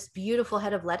hold this beautiful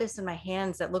head of lettuce in my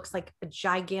hands that looks like a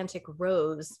gigantic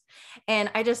rose.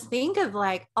 And I just think of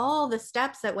like all the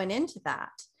steps that went into that.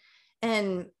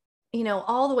 And,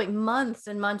 all the way months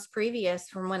and months previous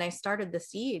from when I started the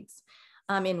seeds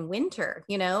in winter,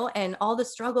 and all the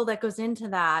struggle that goes into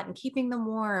that, and keeping them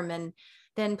warm, and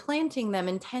then planting them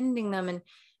and tending them.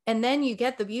 And then you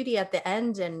get the beauty at the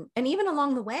end, and even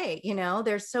along the way,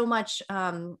 there's so much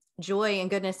joy and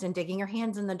goodness in digging your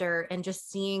hands in the dirt and just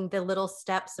seeing the little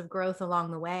steps of growth along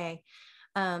the way.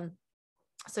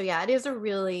 So yeah, it is a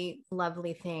really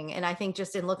lovely thing. And I think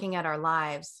just in looking at our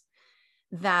lives,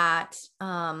 that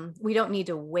we don't need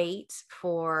to wait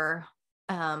for,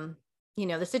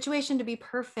 the situation to be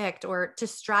perfect, or to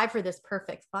strive for this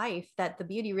perfect life, that the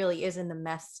beauty really is in the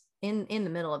mess, in the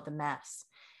middle of the mess.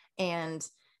 And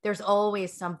there's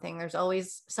always something, there's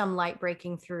always some light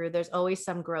breaking through, there's always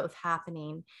some growth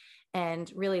happening,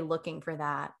 and really looking for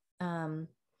that.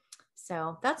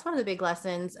 So that's one of the big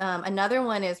lessons. Another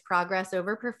one is progress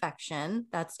over perfection.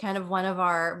 That's kind of one of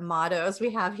our mottos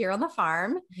we have here on the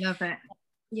farm. Love it.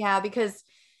 Yeah, because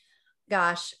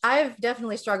gosh, I've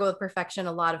definitely struggled with perfection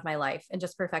a lot of my life, and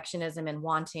just perfectionism and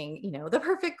wanting, the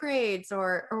perfect grades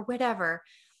or whatever.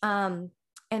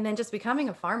 And then just becoming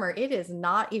a farmer, it is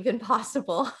not even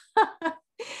possible.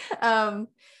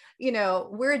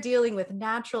 We're dealing with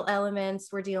natural elements.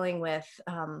 We're dealing with,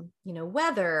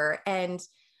 weather, and,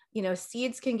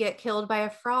 seeds can get killed by a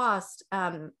frost.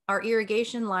 Our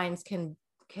irrigation lines can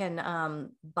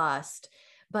bust,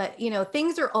 but,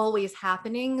 things are always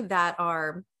happening that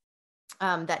are,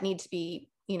 that need to be,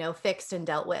 fixed and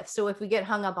dealt with. So if we get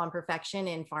hung up on perfection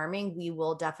in farming, we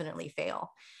will definitely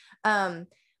fail.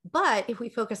 But if we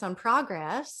focus on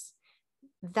progress,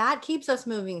 that keeps us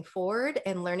moving forward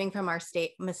and learning from our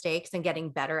mistakes and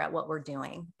getting better at what we're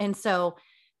doing. And so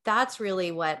that's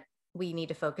really what we need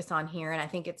to focus on here. And I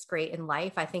think it's great in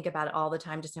life. I think about it all the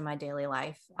time, just in my daily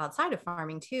life outside of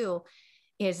farming too,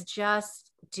 is just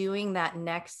doing that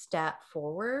next step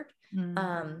forward,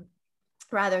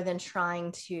 rather than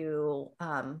trying to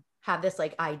have this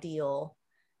like ideal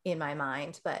in my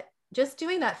mind, but just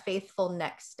doing that faithful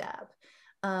next step.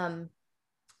 And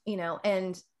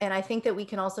I think that we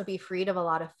can also be freed of a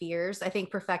lot of fears. I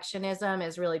think perfectionism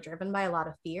is really driven by a lot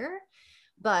of fear,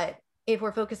 but if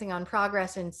we're focusing on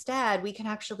progress instead, we can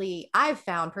actually, I've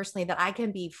found personally that I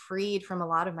can be freed from a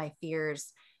lot of my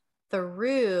fears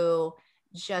through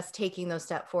just taking those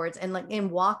steps forwards, and like in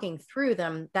walking through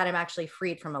them, that I'm actually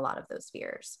freed from a lot of those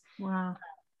fears. Wow.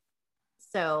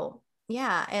 So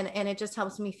yeah. And it just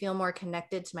helps me feel more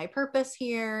connected to my purpose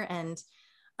here. And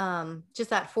just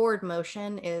that forward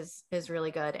motion is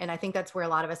really good. And I think that's where a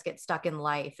lot of us get stuck in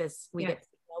life, is we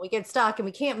get stuck and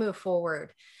we can't move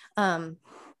forward.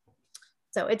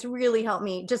 So it's really helped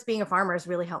me. Just being a farmer has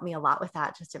really helped me a lot with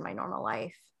that, just in my normal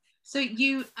life. So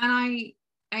you and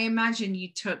I imagine you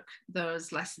took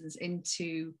those lessons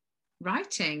into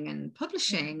writing and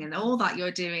publishing and all that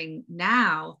you're doing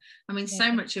now. I mean,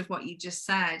 so much of what you just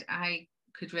said, I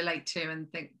could relate to and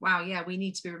think, wow, yeah, we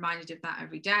need to be reminded of that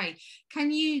every day.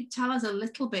 Can you tell us a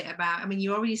little bit about, I mean,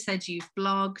 you already said you've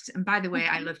blogged, and by the way,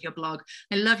 I love your blog.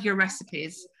 I love your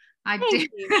recipes. I do.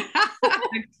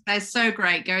 They're so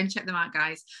great. Go and check them out,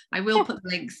 guys. I will put the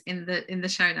links in the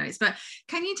show notes. But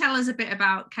can you tell us a bit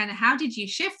about kind of how did you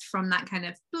shift from that kind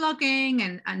of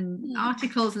blogging and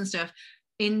articles and stuff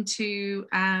into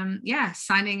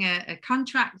signing a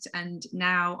contract and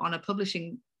now on a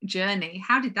publishing journey?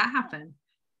 How did that happen?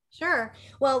 Sure.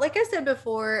 Well, like I said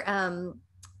before,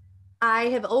 I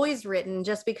have always written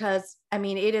just because, I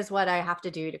mean, it is what I have to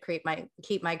do to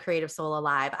keep my creative soul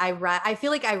alive. I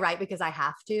feel like I write because I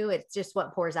have to. It's just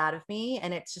what pours out of me.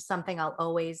 And it's just something I've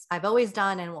always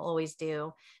done and will always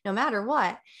do no matter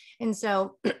what. And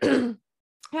so kind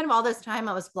of all this time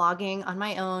I was blogging on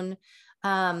my own.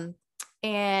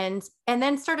 And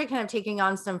then started kind of taking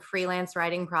on some freelance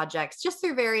writing projects just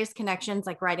through various connections,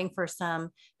 like writing for some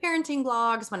parenting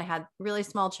blogs when I had really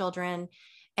small children,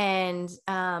 and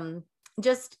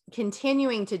just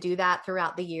continuing to do that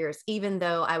throughout the years, even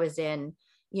though I was in,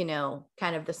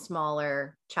 kind of the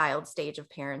smaller child stage of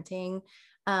parenting.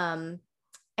 And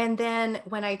then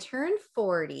when I turned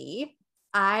 40,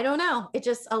 I don't know, it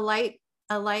just a light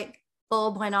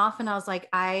bulb went off, and I was like,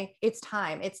 it's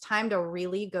time to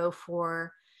really go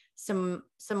for some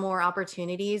more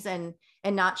opportunities and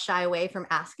not shy away from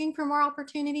asking for more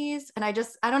opportunities. And I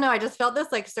don't know, I just felt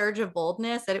this like surge of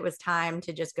boldness that it was time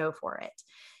to just go for it.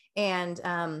 And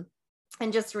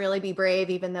just really be brave,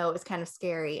 even though it was kind of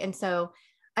scary. And so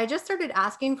I just started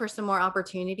asking for some more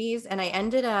opportunities, and I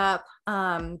ended up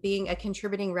being a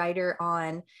contributing writer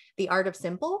on The Art of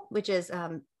Simple, which is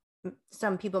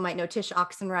some people might know Tish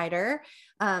Oxenreider.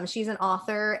 She's an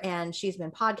author, and she's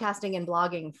been podcasting and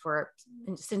blogging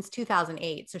since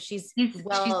 2008. So she's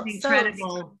incredible.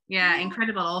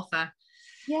 Incredible author.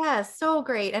 Yeah, so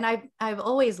great. And I've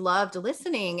always loved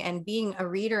listening and being a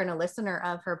reader and a listener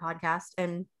of her podcast.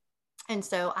 And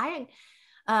so I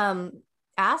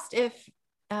asked if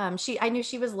I knew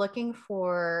she was looking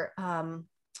for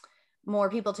more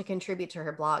people to contribute to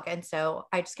her blog. And so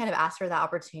I just kind of asked her that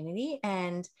opportunity,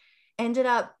 and ended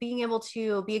up being able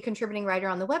to be a contributing writer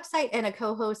on the website and a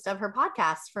co-host of her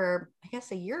podcast for, I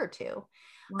guess, a year or two.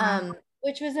 Wow.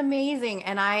 Which was amazing.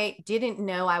 And I didn't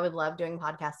know I would love doing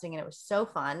podcasting, and it was so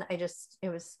fun.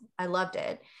 I loved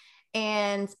it.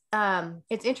 And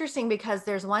it's interesting because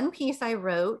there's one piece I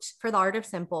wrote for The Art of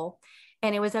Simple,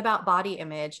 and it was about body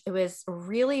image. It was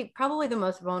really probably the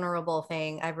most vulnerable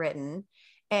thing I've written,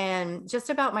 and just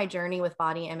about my journey with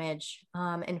body image,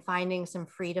 and finding some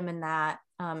freedom in that,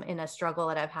 in a struggle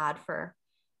that I've had for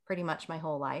pretty much my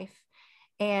whole life.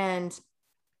 And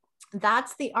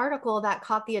that's the article that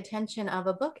caught the attention of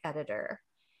a book editor.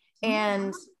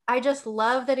 And I just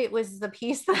love that it was the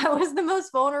piece that was the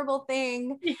most vulnerable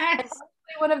thing. Yes.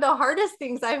 One of the hardest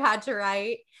things I've had to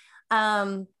write.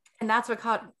 And that's what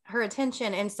caught her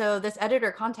attention. And so this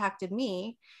editor contacted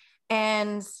me,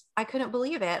 and I couldn't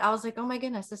believe it. I was like, oh my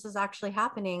goodness, this is actually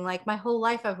happening. Like, my whole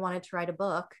life I've wanted to write a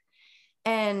book.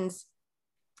 And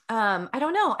I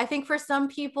don't know. I think for some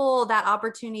people that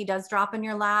opportunity does drop in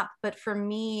your lap, but for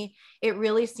me, it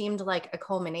really seemed like a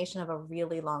culmination of a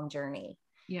really long journey.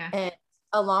 Yeah. And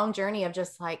a long journey of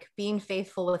just like being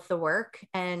faithful with the work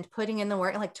and putting in the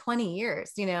work, like 20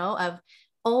 years, of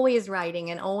always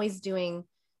writing and always doing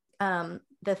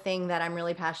the thing that I'm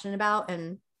really passionate about.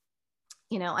 And,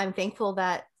 I'm thankful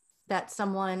that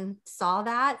someone saw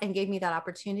that and gave me that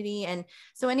opportunity. And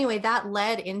so anyway, that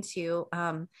led into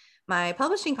my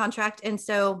publishing contract. And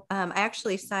so I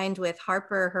actually signed with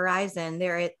Harper Horizon.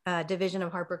 They're a division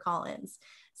of HarperCollins.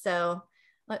 So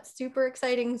that's super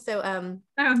exciting. So oh,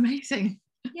 amazing.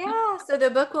 Yeah. So the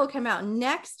book will come out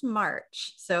next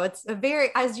March. So it's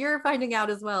as you're finding out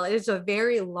as well, it is a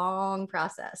very long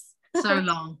process. So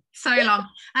long. And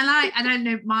I don't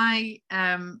know, my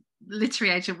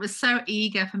literary agent was so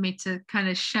eager for me to kind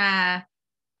of share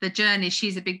the journey.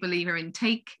 She's a big believer in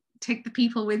take the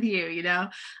people with you, and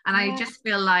I just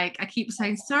feel like I keep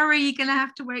saying, sorry, you're gonna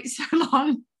have to wait so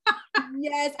long.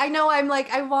 Yes, I know. I'm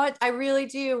like, I really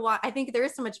do want, I think there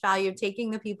is so much value of taking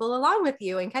the people along with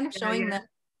you and kind of showing them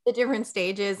the different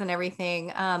stages and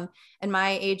everything. And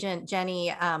my agent, Jenny,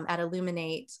 at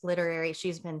Illuminate Literary,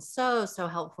 she's been so, so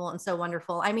helpful and so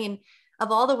wonderful. I mean,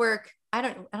 of all the work, I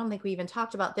don't think we even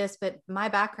talked about this, but my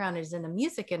background is in the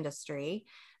music industry.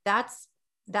 That's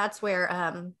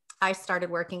where I started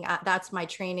working at. That's my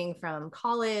training from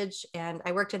college. And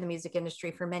I worked in the music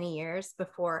industry for many years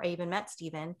before I even met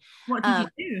Stephen. What did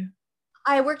you do?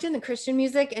 I worked in the Christian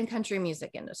music and country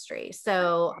music industry.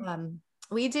 So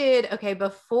we did, okay,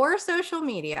 before social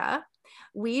media,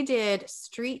 we did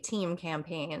street team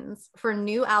campaigns for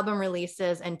new album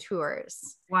releases and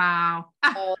tours. Wow.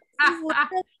 So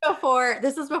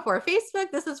this is before Facebook.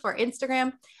 This is for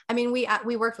Instagram. I mean, we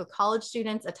worked with college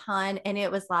students a ton, and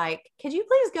it was like, could you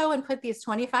please go and put these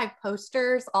 25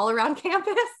 posters all around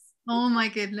campus? Oh my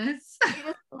goodness. It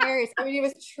was hilarious. I mean, it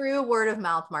was true word of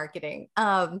mouth marketing.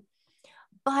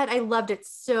 But I loved it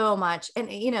so much.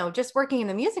 And, you know, just working in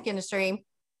the music industry,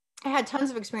 I had tons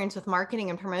of experience with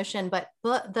marketing and promotion, but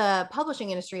the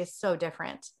publishing industry is so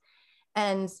different.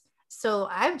 And so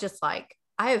I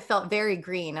have felt very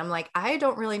green. I'm like, I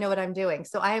don't really know what I'm doing.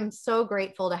 So I am so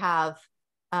grateful to have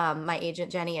my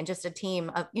agent, Jenny, and just a team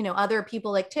of, you know, other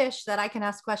people like Tish that I can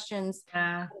ask questions,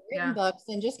 written books,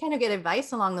 and just kind of get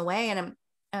advice along the way. And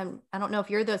I don't know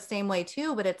if you're the same way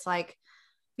too, but it's like,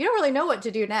 you don't really know what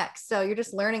to do next. So you're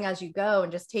just learning as you go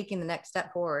and just taking the next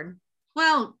step forward.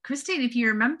 Well, Christine, if you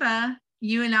remember,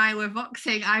 you and I were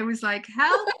voxing. I was like,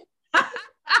 help.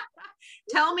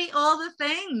 Tell me all the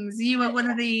things. You were one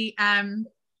of the, I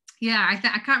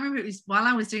can't remember. It was while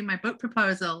I was doing my book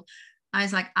proposal. I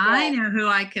was like, I know who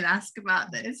I could ask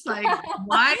about this. Like,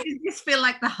 why does this feel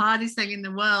like the hardest thing in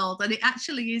the world? And it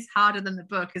actually is harder than the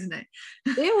book, isn't it?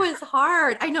 It was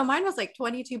hard. I know mine was like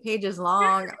 22 pages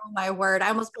long. Oh my word. I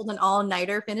almost pulled an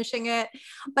all-nighter finishing it,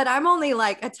 but I'm only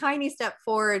like a tiny step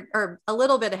forward or a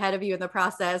little bit ahead of you in the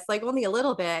process, like only a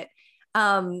little bit.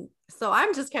 So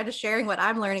I'm just kind of sharing what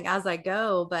I'm learning as I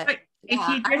go, but if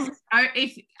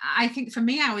I think for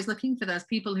me, I was looking for those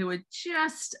people who were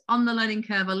just on the learning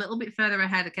curve a little bit further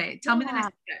ahead. Okay, tell me the next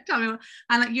step. Tell me,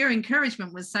 and like your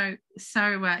encouragement was so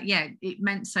it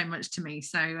meant so much to me.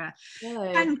 So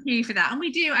thank you for that. And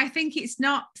we do. I think it's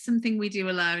not something we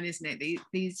do alone, isn't it?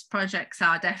 These projects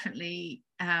are definitely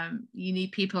you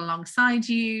need people alongside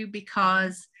you,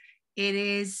 because it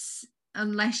is,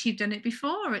 unless you've done it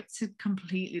before, it's a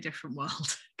completely different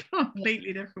world.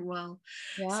 Different world.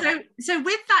 So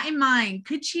with that in mind,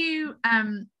 could you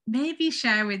maybe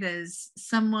share with us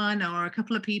someone or a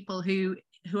couple of people who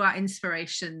are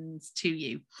inspirations to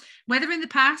you, whether in the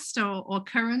past or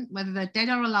current, whether they're dead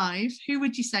or alive? Who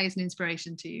would you say is an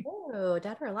inspiration to you? Oh,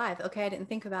 dead or alive. Okay, I didn't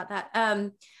think about that.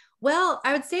 Well,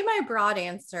 I would say my broad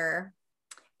answer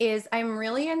is I'm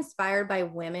really inspired by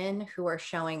women who are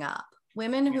showing up,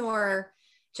 women who are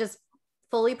just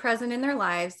fully present in their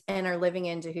lives and are living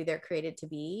into who they're created to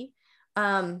be.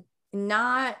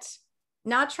 Not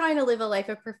trying to live a life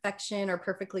of perfection or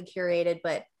perfectly curated,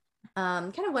 but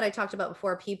kind of what I talked about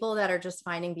before, people that are just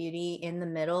finding beauty in the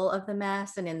middle of the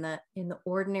mess and in the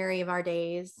ordinary of our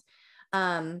days.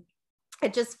 And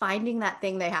just finding that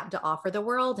thing they have to offer the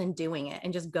world and doing it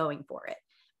and just going for it.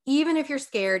 Even if you're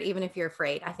scared, even if you're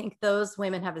afraid. I think those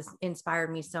women have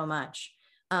inspired me so much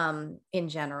in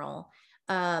general.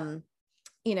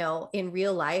 You know, in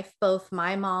real life, both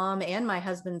my mom and my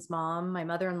husband's mom, my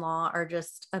mother-in-law, are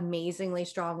just amazingly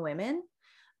strong women.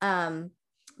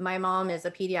 My mom is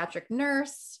a pediatric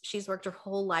nurse. She's worked her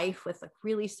whole life with like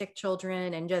really sick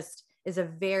children and just is a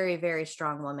very, very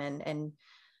strong woman. And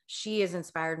she has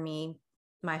inspired me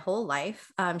my whole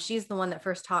life. She's the one that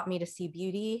first taught me to see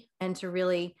beauty and to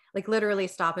really, like, literally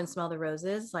stop and smell the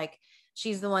roses. Like,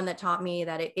 she's the one that taught me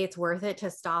that it's worth it to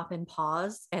stop and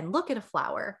pause and look at a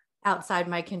flower outside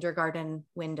my kindergarten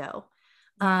window.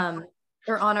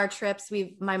 Or on our trips,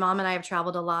 my mom and I have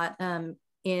traveled a lot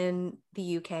in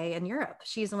the UK and Europe.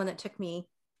 She's the one that took me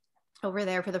over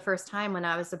there for the first time when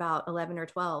I was about 11 or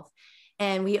 12.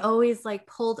 And we always like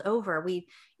pulled over. We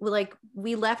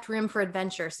left room for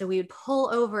adventure. So we would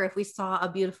pull over if we saw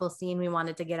a beautiful scene we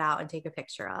wanted to get out and take a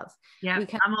picture of. Yeah,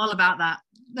 I'm all about that.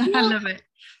 I love it.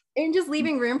 And just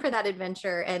leaving room for that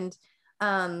adventure. And,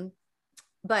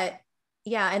 but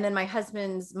yeah. And then my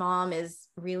husband's mom is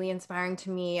really inspiring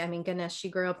to me. I mean, goodness, she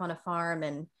grew up on a farm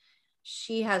and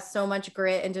she has so much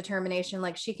grit and determination.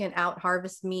 Like, she can out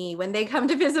harvest me when they come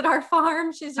to visit our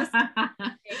farm. She's just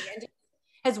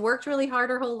has worked really hard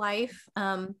her whole life,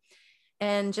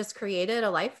 and just created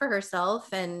a life for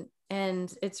herself. And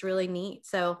it's really neat.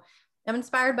 So I'm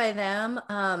inspired by them.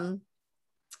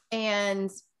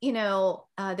 And, you know,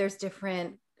 there's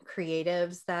different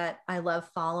creatives that I love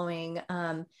following.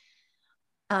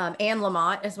 Anne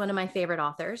Lamott is one of my favorite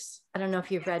authors. I don't know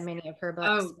if you've read many of her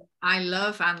books. Oh, I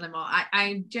love Anne Lamott.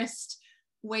 I'm just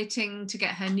waiting to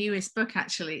get her newest book.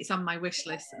 Actually, it's on my wish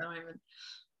list at the moment.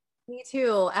 Me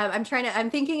too. I'm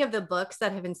thinking of the books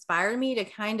that have inspired me to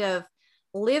kind of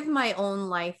live my own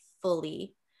life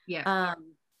fully. Yeah.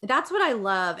 That's what I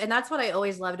love. And that's what I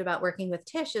always loved about working with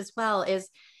Tish as well is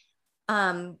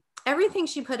everything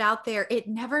she put out there, it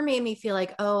never made me feel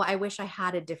like, oh, I wish I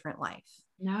had a different life.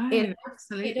 No,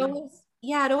 absolutely.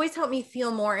 It always helped me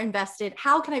feel more invested.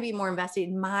 How can I be more invested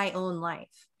in my own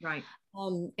life? Right.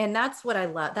 And that's what I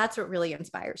love. That's what really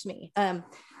inspires me. Shauna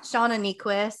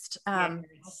Niequist.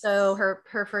 Yes. So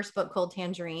her first book, Cold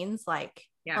Tangerines, like,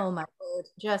 yeah. Oh my word,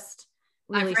 just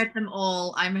really I've read them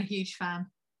all. I'm a huge fan.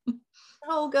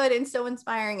 so good and so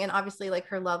inspiring. And obviously like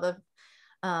her love of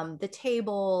the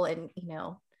table and,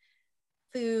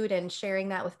 food and sharing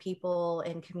that with people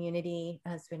and community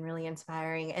has been really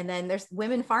inspiring. And then there's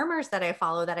women farmers that I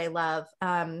follow that I love.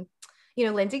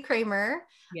 Lindsay Kramer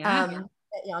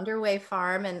at Yonder Way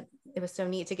Farm. And it was so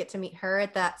neat to get to meet her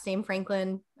at that same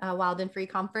Franklin Wild and Free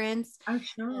conference. Oh,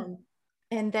 sure.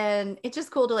 And then it's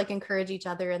just cool to like encourage each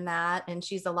other in that. And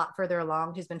she's a lot further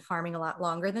along. She's been farming a lot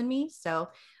longer than me. So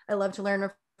I love to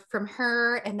learn from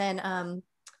her. And then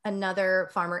another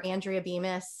farmer, Andrea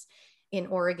Bemis in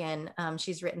Oregon.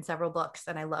 She's written several books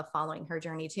and I love following her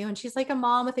journey too. And she's like a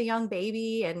mom with a young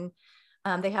baby and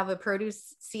they have a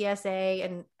produce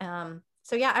CSA. And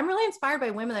so, yeah, I'm really inspired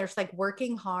by women that are just like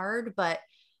working hard, but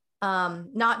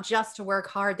not just to work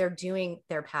hard, they're doing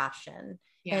their passion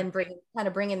and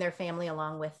bringing their family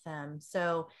along with them.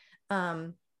 So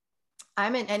I'm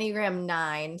an Enneagram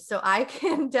 9, so I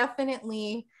can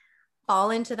definitely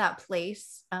fall into that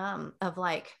place of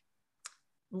like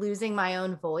losing my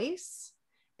own voice.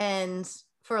 And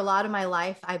for a lot of my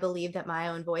life, I believed that my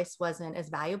own voice wasn't as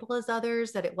valuable as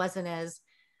others, that it wasn't as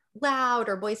loud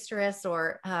or boisterous,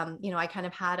 or, I kind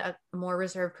of had a more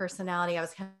reserved personality. I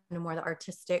was kind of more the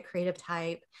artistic, creative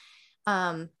type.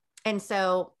 And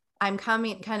so I'm come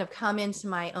into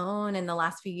my own in the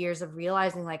last few years of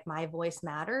realizing like my voice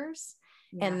matters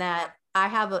and that I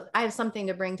have something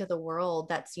to bring to the world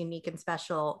that's unique and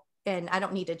special. And I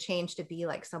don't need to change to be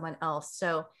like someone else.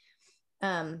 So,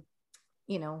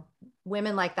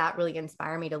 women like that really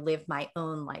inspire me to live my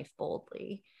own life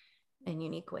boldly in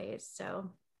unique ways. So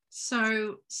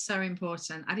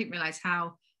important. I didn't realize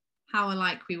how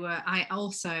alike we were. I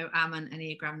also am an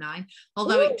Enneagram 9,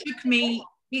 although it took me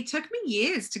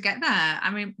years to get there. I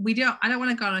mean, I don't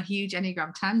want to go on a huge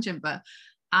Enneagram tangent, but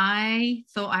I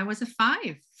thought I was a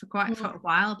 5 for a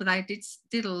while, but I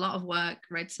did a lot of work,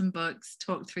 read some books,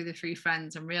 talked through the 3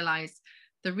 friends, and realized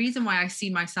the reason why I see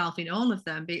myself in all of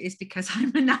them is because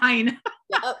I'm a 9.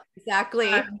 Yep,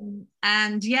 exactly.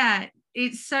 And yeah,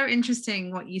 it's so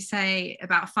interesting what you say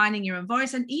about finding your own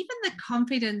voice and even the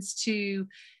confidence to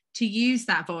use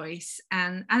that voice.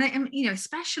 And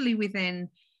especially within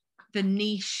the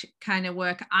niche kind of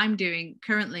work I'm doing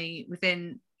currently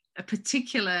within a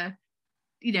particular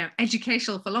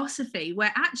educational philosophy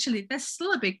where actually there's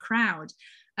still a big crowd.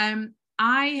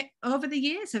 I over the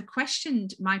years have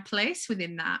questioned my place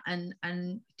within that and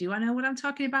do I know what I'm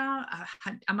talking about?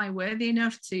 Am I worthy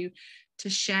enough to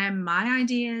share my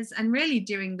ideas? And really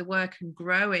doing the work and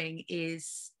growing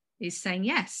is saying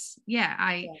yes,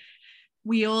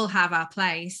 we all have our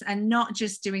place, and not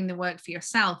just doing the work for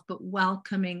yourself but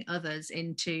welcoming others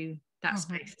into that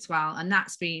space as well. And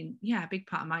that's been a big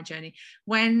part of my journey.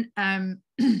 When Shauna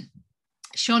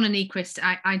Niequist,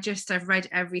 I've read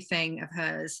everything of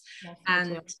hers. Yes,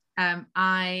 and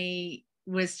I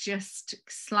was just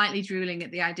slightly drooling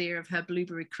at the idea of her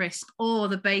blueberry crisp or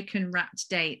the bacon wrapped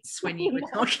dates when you were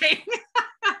talking.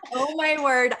 Oh my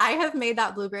word, I have made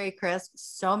that blueberry crisp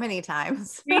so many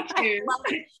times. Me too.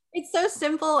 It's so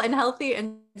simple and healthy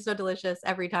and so delicious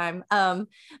every time.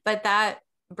 But that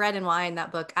Bread and Wine,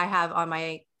 that book, I have on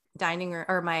my dining room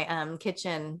or my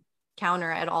kitchen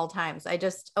counter at all times. I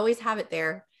just always have it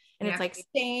there, and it's like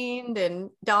stained and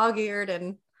dog-eared,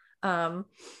 and I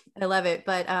love it.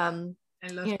 But I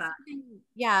love that.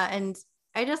 Yeah, and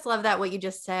I just love that what you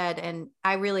just said, and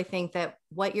I really think that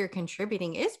what you're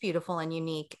contributing is beautiful and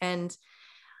unique. And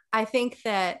I think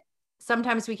that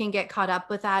sometimes we can get caught up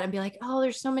with that and be like, oh,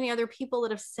 there's so many other people that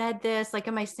have said this. Like,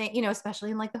 am I saying, especially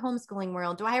in like the homeschooling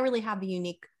world, do I really have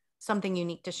something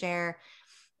unique to share?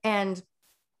 And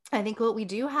I think what we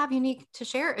do have unique to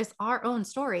share is our own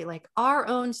story. Like our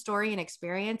own story and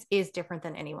experience is different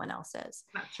than anyone else's.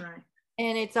 That's right.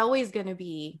 And it's always going to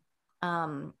be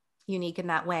unique in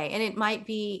that way. And it might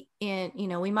be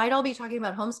we might all be talking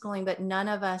about homeschooling, but none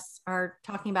of us are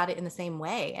talking about it in the same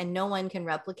way. And no one can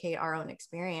replicate our own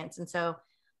experience. And so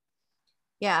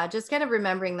Yeah, just kind of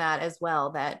remembering that as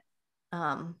well, that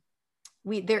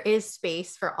there is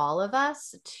space for all of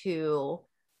us to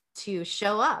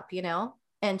show up, you know,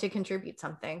 and to contribute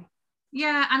something.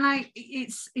 Yeah, and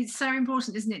it's so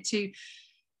important, isn't it,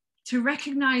 to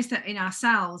recognize that in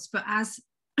ourselves, but as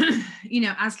you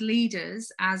know, as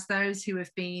leaders, as those who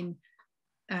have been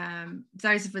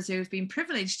those of us who have been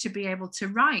privileged to be able to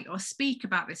write or speak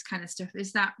about this kind of stuff,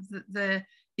 is that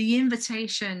the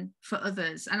invitation for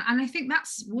others. And I think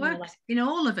that's worked in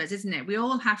all of us, isn't it? We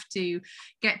all have to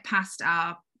get past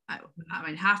our, I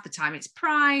mean, half the time it's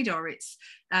pride, or it's,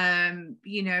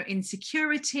 you know,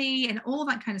 insecurity and all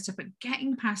that kind of stuff, but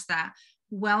getting past that,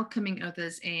 welcoming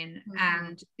others in,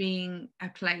 and being a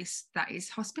place that is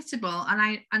hospitable.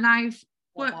 And I've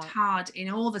worked hard in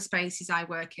all the spaces I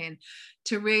work in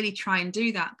to really try and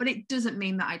do that. But it doesn't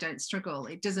mean that I don't struggle.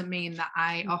 It doesn't mean that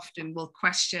I often will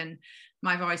question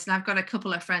my voice. And I've got a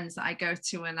couple of friends that I go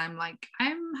to and I'm like,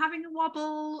 I'm having a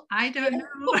wobble. I don't know.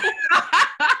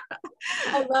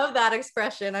 I love that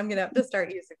expression. I'm going to have to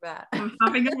start using that. I'm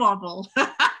having a wobble.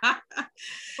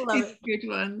 It's a good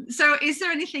one. So is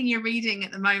there anything you're reading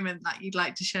at the moment that you'd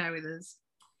like to share with us?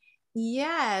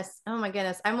 Yes. Oh my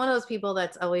goodness. I'm one of those people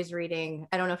that's always reading.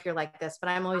 I don't know if you're like this, but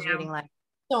I'm always reading like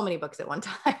so many books at one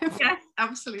time. Yes,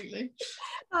 absolutely.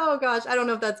 Oh gosh, I don't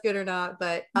know if that's good or not,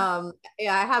 but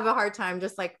yeah, I have a hard time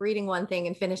just like reading one thing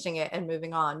and finishing it and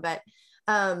moving on. But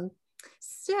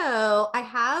so I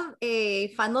have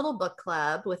a fun little book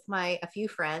club with a few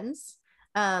friends.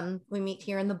 We meet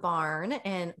here in the barn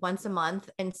and once a month.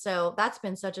 And so that's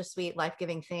been such a sweet,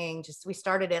 life-giving thing. Just, we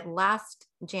started it last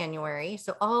January.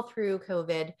 So all through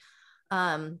COVID,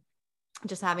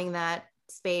 just having that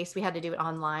space. We had to do it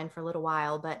online for a little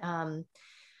while, but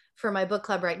for my book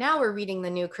club right now, we're reading the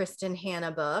new Kristen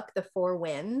Hanna book, The Four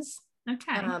Winds.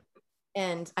 Okay.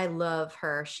 And I love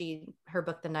her. Her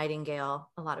book, The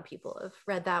Nightingale, a lot of people have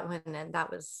read that one, and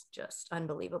that was just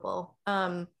unbelievable.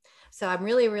 So I'm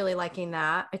really, really liking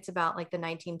that. It's about like the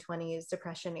 1920s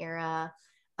Depression era,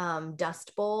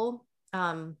 Dust Bowl,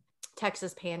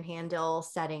 Texas Panhandle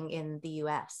setting in the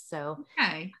US. So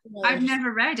okay, I've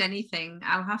never read anything.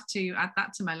 I'll have to add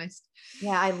that to my list.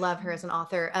 Yeah, I love her as an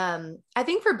author. I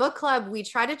think for book club, we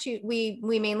try to choose, we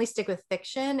mainly stick with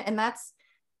fiction, and that's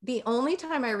the only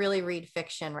time I really read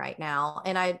fiction right now.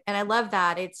 And I love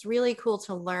that. It's really cool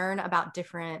to learn about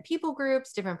different people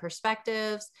groups, different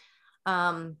perspectives,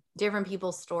 different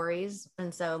people's stories.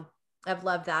 And so I've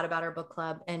loved that about our book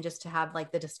club, and just to have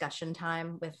like the discussion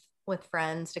time with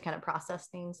friends to kind of process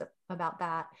things about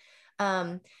that.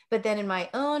 But then in my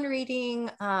own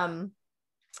reading,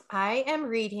 I am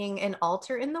reading An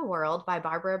Altar in the World by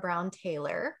Barbara Brown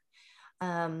Taylor.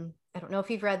 I don't know if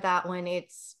you've read that one.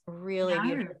 It's really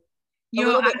beautiful.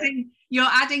 You're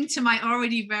adding to my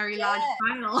already very large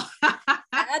pile.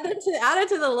 add it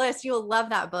to the list. You'll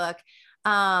love that book.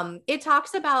 It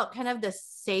talks about kind of the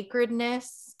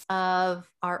sacredness of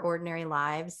our ordinary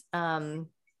lives, and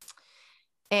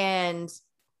kind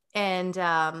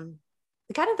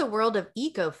of the world of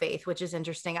eco faith, which is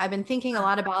interesting. I've been thinking a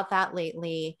lot about that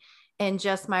lately, and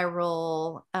just my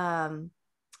role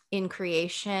in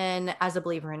creation as a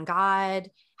believer in God.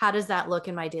 How does that look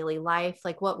in my daily life?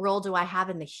 Like, what role do I have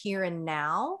in the here and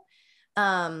now?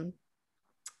 And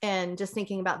just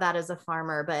thinking about that as a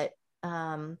farmer. But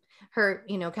her,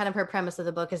 kind of her premise of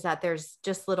the book is that there's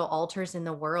just little altars in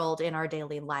the world, in our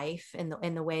daily life,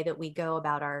 in the way that we go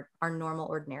about our normal,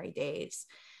 ordinary days.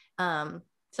 So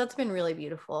it's been really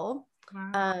beautiful.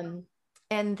 Wow.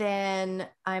 And then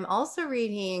I'm also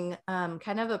reading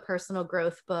kind of a personal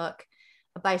growth book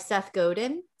by Seth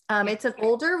Godin. It's an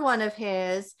older one of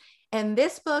his, and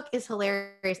this book is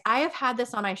hilarious. I have had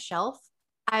this on my shelf.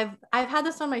 I've had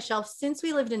this on my shelf since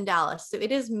we lived in Dallas. So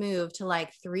it has moved to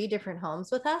like 3 different homes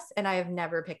with us, and I have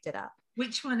never picked it up.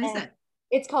 Which one is it?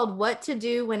 It's called What to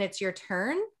Do When It's Your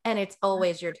Turn, and it's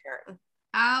always your turn. Oh,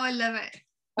 I love it.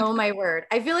 Oh my word.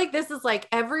 I feel like this is like,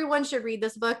 everyone should read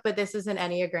this book, but this is an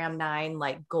Enneagram 9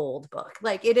 like gold book.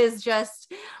 Like, it is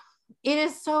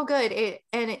so good.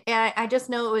 I just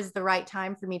know it was the right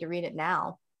time for me to read it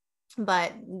now.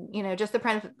 But, just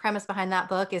the premise behind that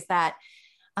book is that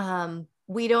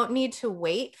we don't need to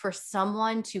wait for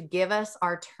someone to give us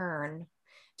our turn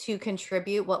to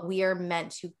contribute what we are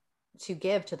meant to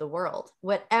give to the world,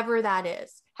 whatever that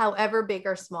is, however big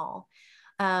or small.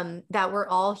 That we're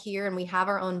all here and we have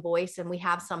our own voice and we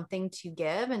have something to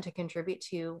give and to contribute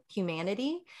to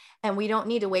humanity. And we don't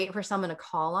need to wait for someone to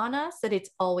call on us, that it's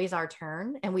always our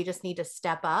turn, and we just need to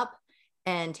step up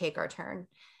and take our turn.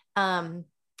 And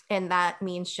that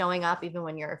means showing up even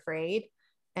when you're afraid,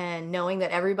 and knowing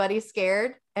that everybody's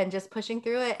scared, and just pushing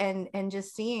through it, and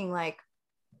just seeing like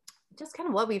just kind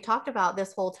of what we've talked about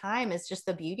this whole time is just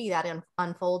the beauty that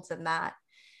unfolds in that.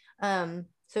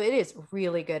 So it is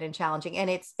really good and challenging, and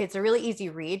it's a really easy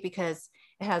read because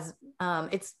it has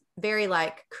it's very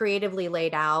like creatively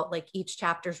laid out. Like each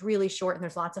chapter is really short and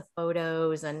there's lots of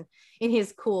photos, and in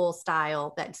his cool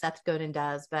style that Seth Godin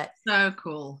does. But so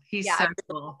cool. He's so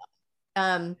cool.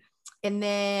 And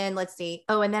then let's see.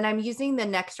 Oh, and then I'm using the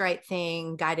Next Right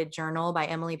Thing guided journal by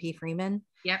Emily P. Freeman.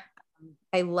 Yep.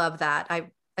 I love that.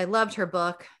 I loved her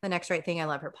book, The Next Right Thing. I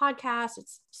love her podcast.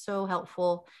 It's so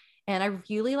helpful. And I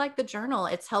really like the journal.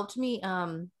 It's helped me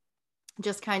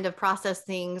just kind of process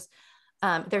things.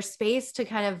 There's space to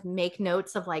kind of make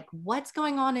notes of like what's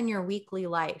going on in your weekly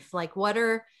life. Like what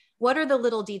are the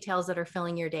little details that are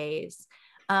filling your days?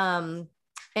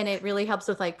 And it really helps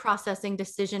with like processing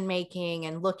decision making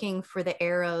and looking for the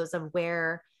arrows of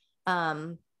where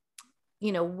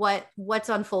what's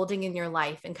unfolding in your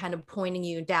life and kind of pointing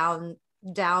you down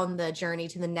the journey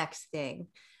to the next thing.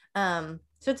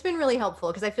 So it's been really helpful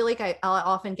because I feel like I'll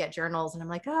often get journals and I'm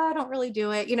like, oh, I don't really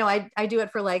do it. I do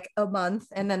it for like a month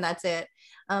and then that's it.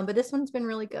 But this one's been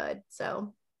really good.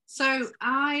 So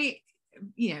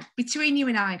between you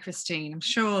and I, Christine, I'm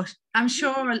sure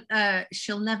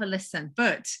she'll never listen,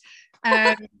 but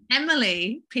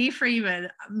Emily P. Freeman,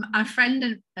 a friend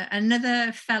and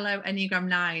another fellow Enneagram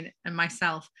 9 and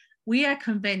myself, we are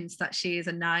convinced that she is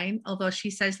a 9, although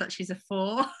she says that she's a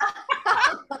 4.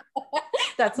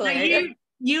 That's hilarious.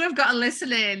 You have got to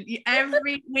listen in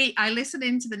every week. I listen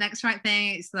into The Next Right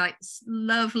Thing. It's like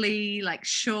lovely, like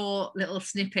short little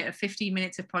snippet of 15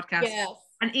 minutes of podcast. Yes.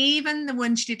 And even the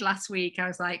one she did last week, I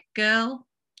was like, girl,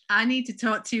 I need to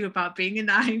talk to you about being a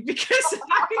 9 because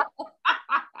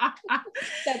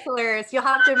that's hilarious. You'll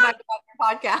have to invite her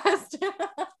on your podcast.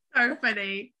 So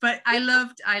funny. But I love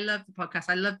the podcast.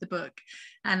 I love the book.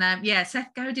 And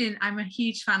Seth Godin, I'm a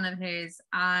huge fan of his.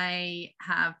 I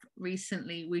have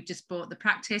recently, we've just bought The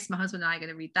Practice. My husband and I are going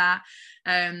to read that.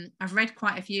 I've read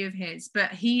quite a few of his,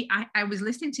 but I was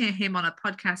listening to him on a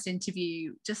podcast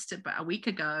interview just about a week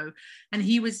ago, and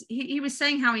he was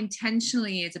saying how intentional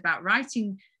he is about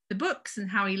writing the books and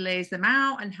how he lays them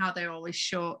out and how they're always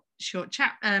short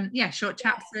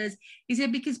chapters. He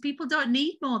said because people don't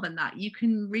need more than that. You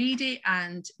can read it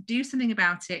and do something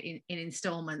about it in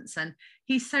installments, and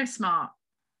he's so smart.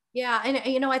 Yeah,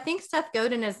 and I think Seth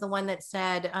Godin is the one that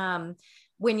said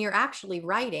when you're actually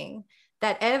writing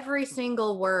that every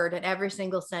single word and every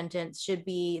single sentence should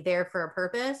be there for a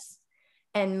purpose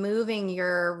and moving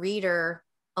your reader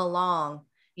along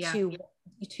to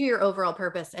your overall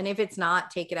purpose. And if it's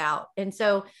not, take it out. And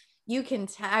so you can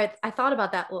I thought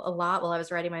about that a lot while I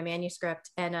was writing my manuscript.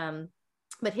 And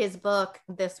but his book,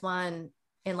 this one,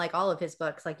 and like all of his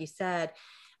books, like you said,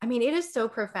 I mean, it is so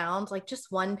profound. Like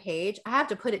just one page, I have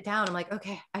to put it down. I'm like,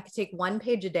 okay, I could take one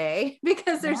page a day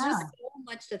because there's just so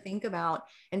much to think about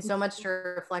and so much to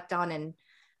reflect on and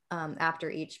after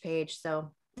each page.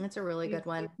 So it's a really good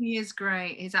one. He is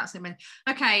great. He's absolutely amazing.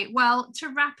 Okay, well, to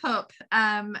wrap up,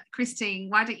 Christine,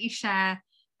 why don't you share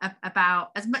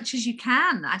about as much as you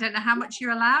can? I don't know how much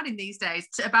you're allowed in these days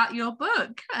about your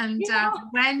book, and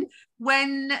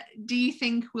when do you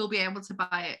think we'll be able to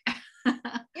buy it?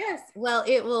 Yes, well,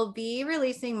 it will be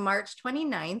releasing March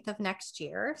 29th of next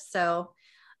year. So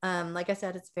like I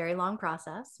said, it's a very long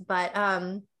process, but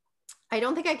I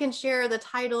don't think I can share the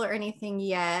title or anything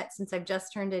yet since I've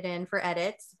just turned it in for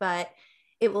edits, but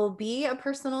it will be a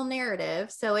personal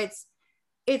narrative. So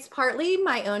it's partly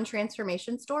my own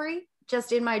transformation story,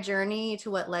 just in my journey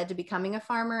to what led to becoming a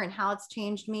farmer and how it's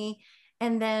changed me.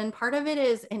 And then part of it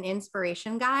is an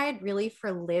inspiration guide really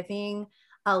for living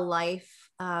a life,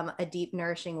 a deep,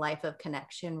 nourishing life of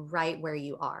connection right where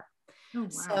you are. Oh, wow.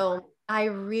 So I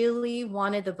really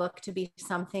wanted the book to be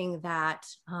something that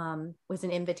was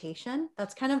an invitation.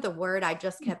 That's kind of the word I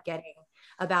just kept getting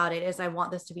about it, is I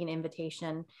want this to be an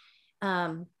invitation.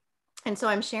 And so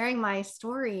I'm sharing my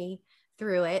story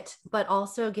through it, but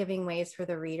also giving ways for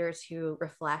the readers who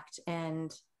reflect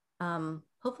and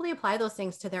hopefully apply those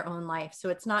things to their own life. So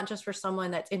it's not just for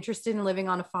someone that's interested in living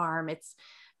on a farm. It's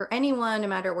for anyone, no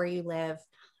matter where you live,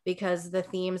 because the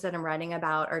themes that I'm writing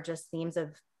about are just themes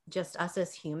of just us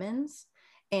as humans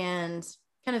and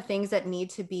kind of things that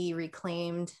need to be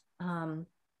reclaimed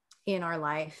in our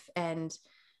life. And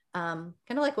kind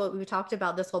of like what we talked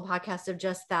about this whole podcast of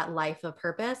just that life of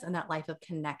purpose and that life of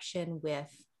connection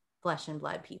with flesh and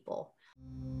blood people.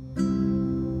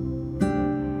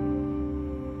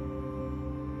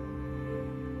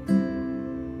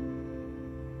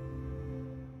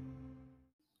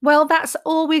 Well, that's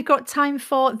all we've got time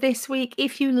for this week.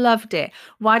 If you loved it,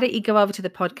 why don't you go over to the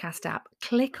podcast app,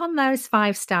 click on those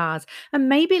 5 stars, and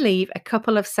maybe leave a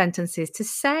couple of sentences to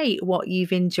say what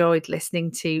you've enjoyed listening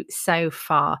to so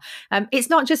far. It's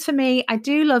not just for me. I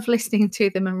do love listening to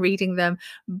them and reading them,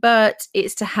 but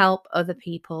it's to help other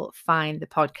people find the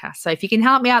podcast. So if you can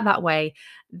help me out that way,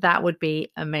 that would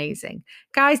be amazing.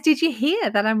 Guys, did you hear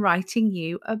that I'm writing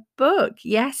you a book?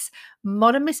 Yes,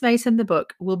 Modern Miss Mason, the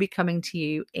book, will be coming to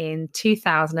you in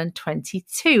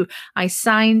 2022. I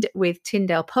signed with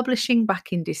Tyndale Publishing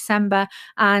back in December,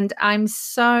 and I'm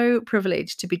so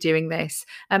privileged to be doing this.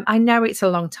 I know it's a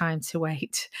long time to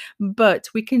wait, but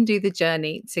we can do the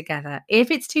journey together. If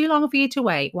it's too long for you to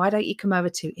wait, why don't you come over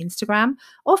to Instagram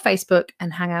or Facebook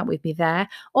and hang out with me there?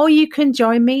 Or you can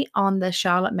join me on the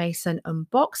Charlotte Mason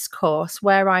Unboxed course,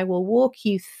 where I will walk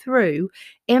you through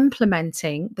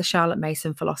implementing the Charlotte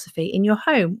Mason philosophy in your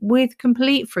home with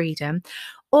complete freedom.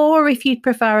 Or if you'd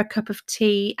prefer a cup of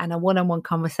tea and a one-on-one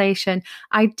conversation,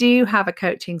 I do have a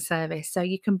coaching service. So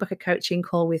you can book a coaching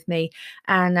call with me.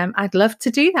 And I'd love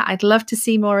to do that. I'd love to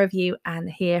see more of you and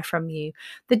hear from you.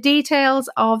 The details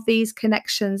of these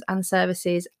connections and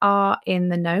services are in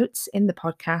the notes in the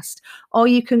podcast, or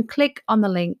you can click on the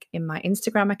link in my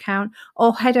Instagram account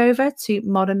or head over to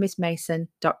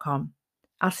modernmissmason.com.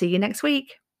 I'll see you next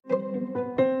week.